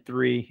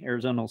 9-3.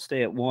 Arizona will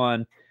stay at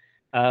 1.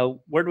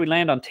 Where do we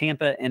land on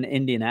Tampa and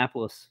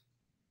Indianapolis?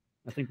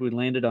 I think we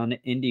landed on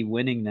Indy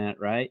winning that,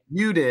 right?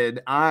 You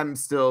did. I'm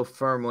still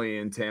firmly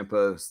in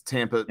Tampa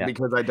Yeah.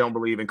 because I don't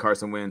believe in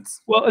Carson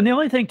Wentz. Well, and the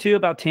only thing too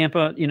about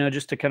Tampa,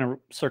 just to kind of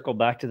circle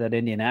back to that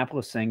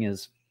Indianapolis thing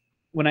is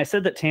when I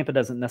said that Tampa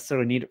doesn't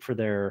necessarily need it for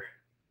their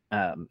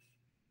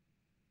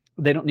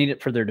they don't need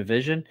it for their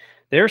division.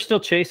 They're still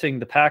chasing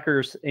the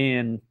Packers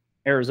in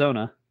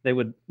Arizona. They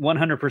would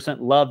 100%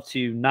 love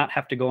to not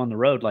have to go on the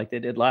road like they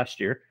did last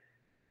year.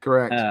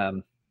 Correct. I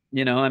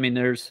mean,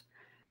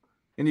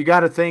 and you got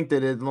to think that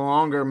the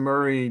longer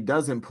Murray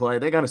doesn't play,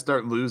 they got to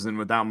start losing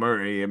without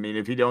Murray. I mean,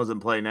 if he doesn't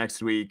play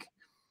next week,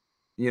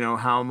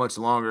 how much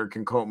longer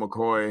can Colt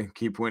McCoy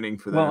keep winning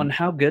for them? Well, and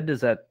how good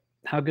is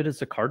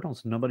the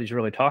Cardinals? Nobody's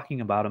really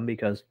talking about them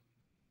because,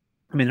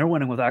 I mean, they're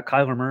winning without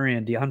Kyler Murray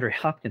and DeAndre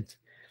Hopkins.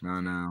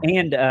 I know.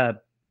 And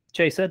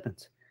Chase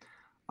Edmonds.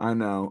 I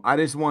know. I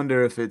just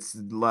wonder if it's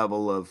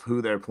level of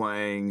who they're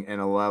playing and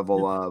a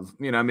level of,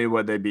 I mean,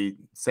 what they beat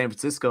San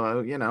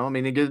Francisco, I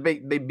mean,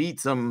 they beat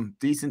some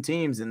decent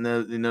teams in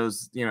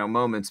those,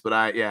 moments, but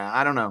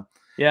I don't know.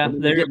 Yeah.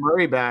 When they get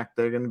Murray back,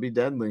 they're going to be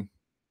deadly.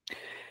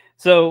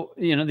 So,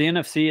 the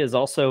NFC is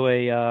also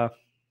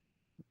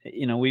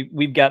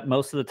we've got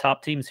most of the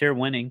top teams here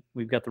winning.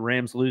 We've got the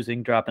Rams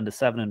losing, dropping to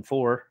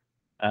 7-4.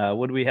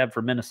 What do we have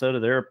for Minnesota?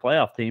 They're a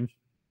playoff team.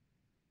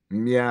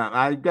 Yeah,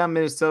 I got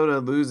Minnesota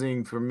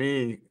losing for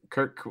me.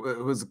 Kirk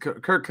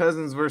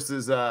Cousins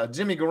versus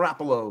Jimmy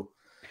Garoppolo,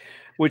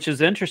 which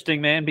is interesting,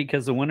 man,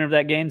 because the winner of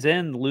that game's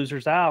in, the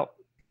loser's out.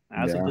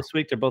 As of this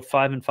week, they're both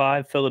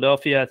 5-5.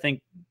 Philadelphia, I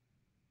think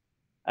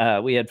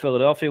we had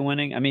Philadelphia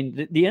winning. I mean,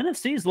 the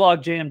NFC is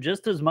logjam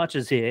just as much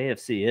as the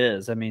AFC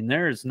is. I mean,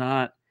 there's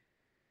not.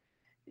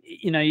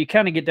 You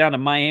kind of get down to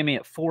Miami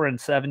at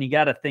 4-7. You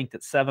got to think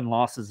that 7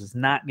 losses is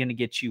not going to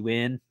get you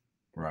in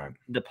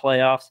the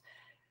playoffs,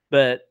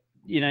 but.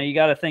 You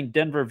got to think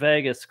Denver,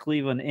 Vegas,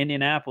 Cleveland,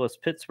 Indianapolis,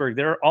 Pittsburgh,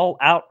 they're all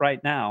out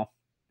right now,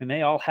 and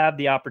they all have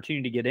the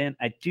opportunity to get in.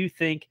 I do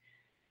think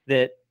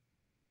that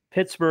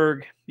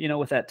Pittsburgh,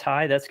 with that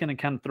tie, that's going to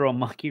kind of throw a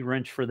monkey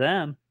wrench for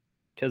them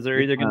because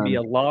they're either going to be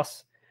a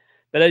loss.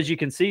 But as you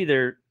can see,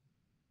 they're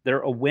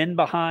a win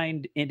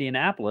behind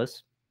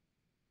Indianapolis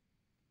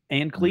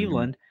and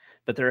Cleveland,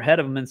 but they're ahead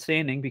of them in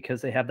standing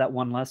because they have that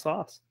one less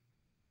loss.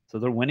 So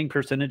their winning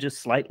percentage is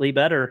slightly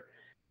better,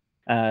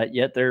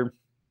 yet they're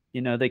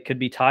they could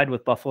be tied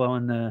with Buffalo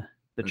and the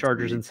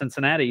Chargers in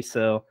Cincinnati.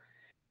 So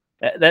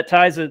that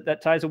ties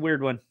a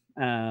weird one.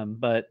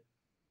 But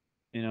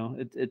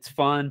it's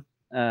fun.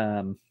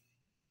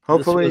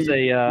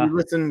 Hopefully you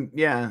listen,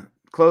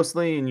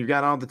 closely, and you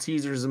got all the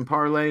teasers and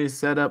parlays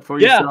set up for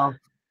yourself.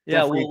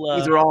 Yeah,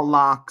 these are all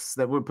locks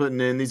that we're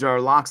putting in. These are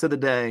our locks of the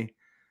day.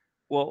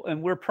 Well,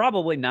 and we're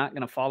probably not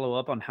going to follow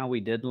up on how we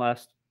did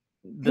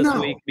this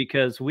week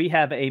because we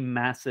have a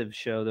massive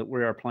show that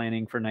we are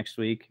planning for next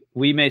week.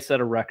 We may set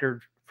a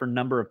record for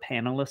number of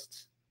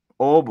panelists.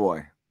 Oh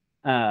boy.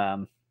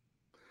 More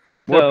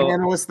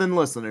panelists than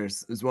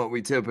listeners is what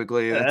we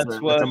typically, that's a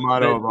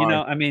motto of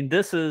ours. I mean,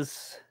 this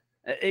is,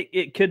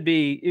 it could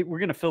be, we're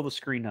going to fill the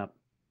screen up.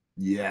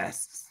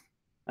 Yes.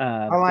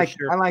 I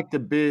like the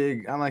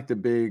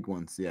big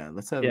ones. Yeah.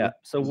 Let's have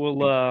so we'll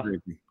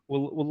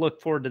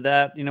look forward to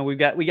that. We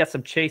got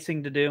some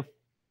chasing to do.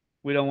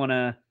 We don't want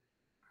to,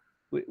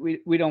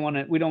 we don't want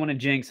to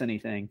jinx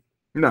anything.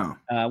 No.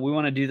 We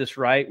want to do this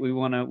right. We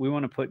want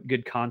to put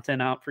good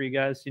content out for you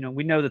guys.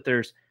 We know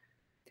that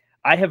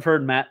I have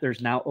heard, Matt,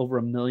 there's now over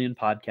 1 million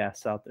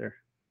podcasts out there.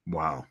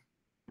 Wow.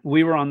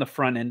 We were on the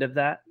front end of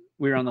that.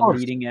 We were on the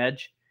leading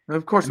edge.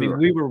 Of course.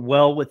 We were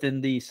well within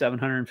the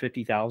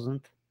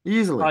 750,000th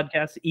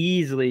podcasts,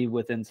 easily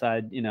with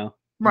inside,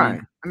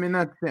 right. I mean,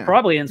 that's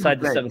probably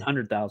inside the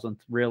 700,000th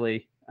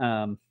really.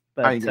 But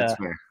I think that's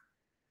fair.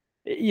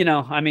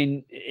 I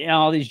mean,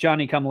 all these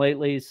Johnny come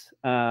latelys,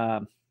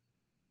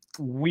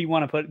 we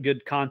want to put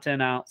good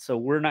content out, so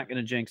we're not going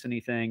to jinx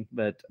anything,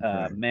 but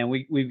man,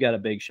 we've got a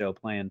big show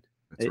planned.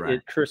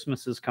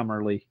 Christmas has come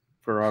early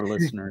for our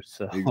listeners.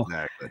 So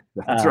exactly.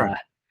 That's right.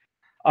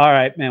 All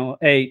right, man. Well,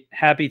 hey,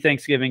 happy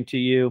Thanksgiving to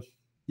you.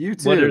 You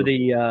too. What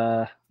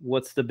are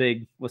what's the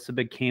big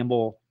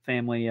Campbell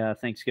family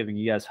Thanksgiving?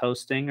 You guys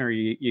hosting or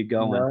you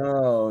going?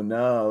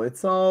 No.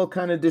 It's all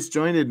kind of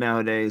disjointed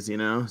nowadays,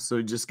 so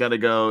we just got to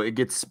go. It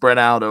gets spread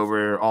out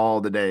over all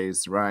the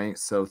days, right?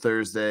 So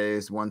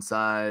Thursdays, one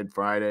side,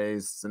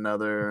 Fridays,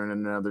 another, and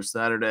another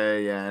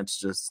Saturday. Yeah, it's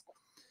just,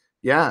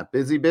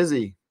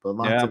 busy, but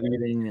lots of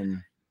eating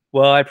and.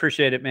 Well, I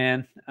appreciate it,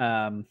 man.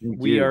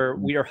 We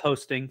are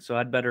hosting, so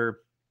I'd better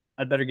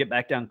get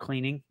back down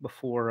cleaning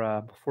before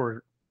I'm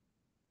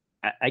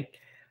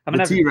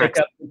gonna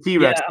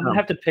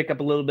have to pick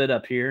up a little bit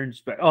up here and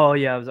just be,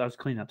 I was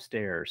cleaning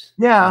upstairs.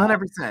 Yeah,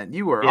 100%.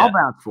 You were. I'll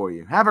vouch for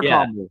you. Have a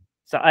call.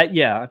 So I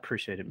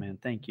appreciate it, man.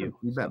 Thank you.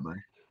 You bet, buddy.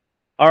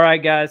 All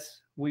right,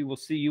 guys. We will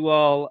see you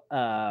all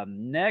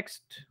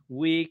next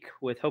week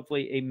with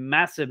hopefully a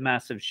massive,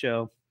 massive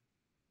show.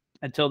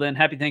 Until then,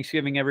 happy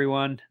Thanksgiving,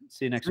 everyone.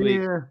 See you next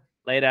week.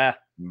 Later.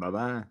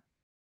 Bye-bye.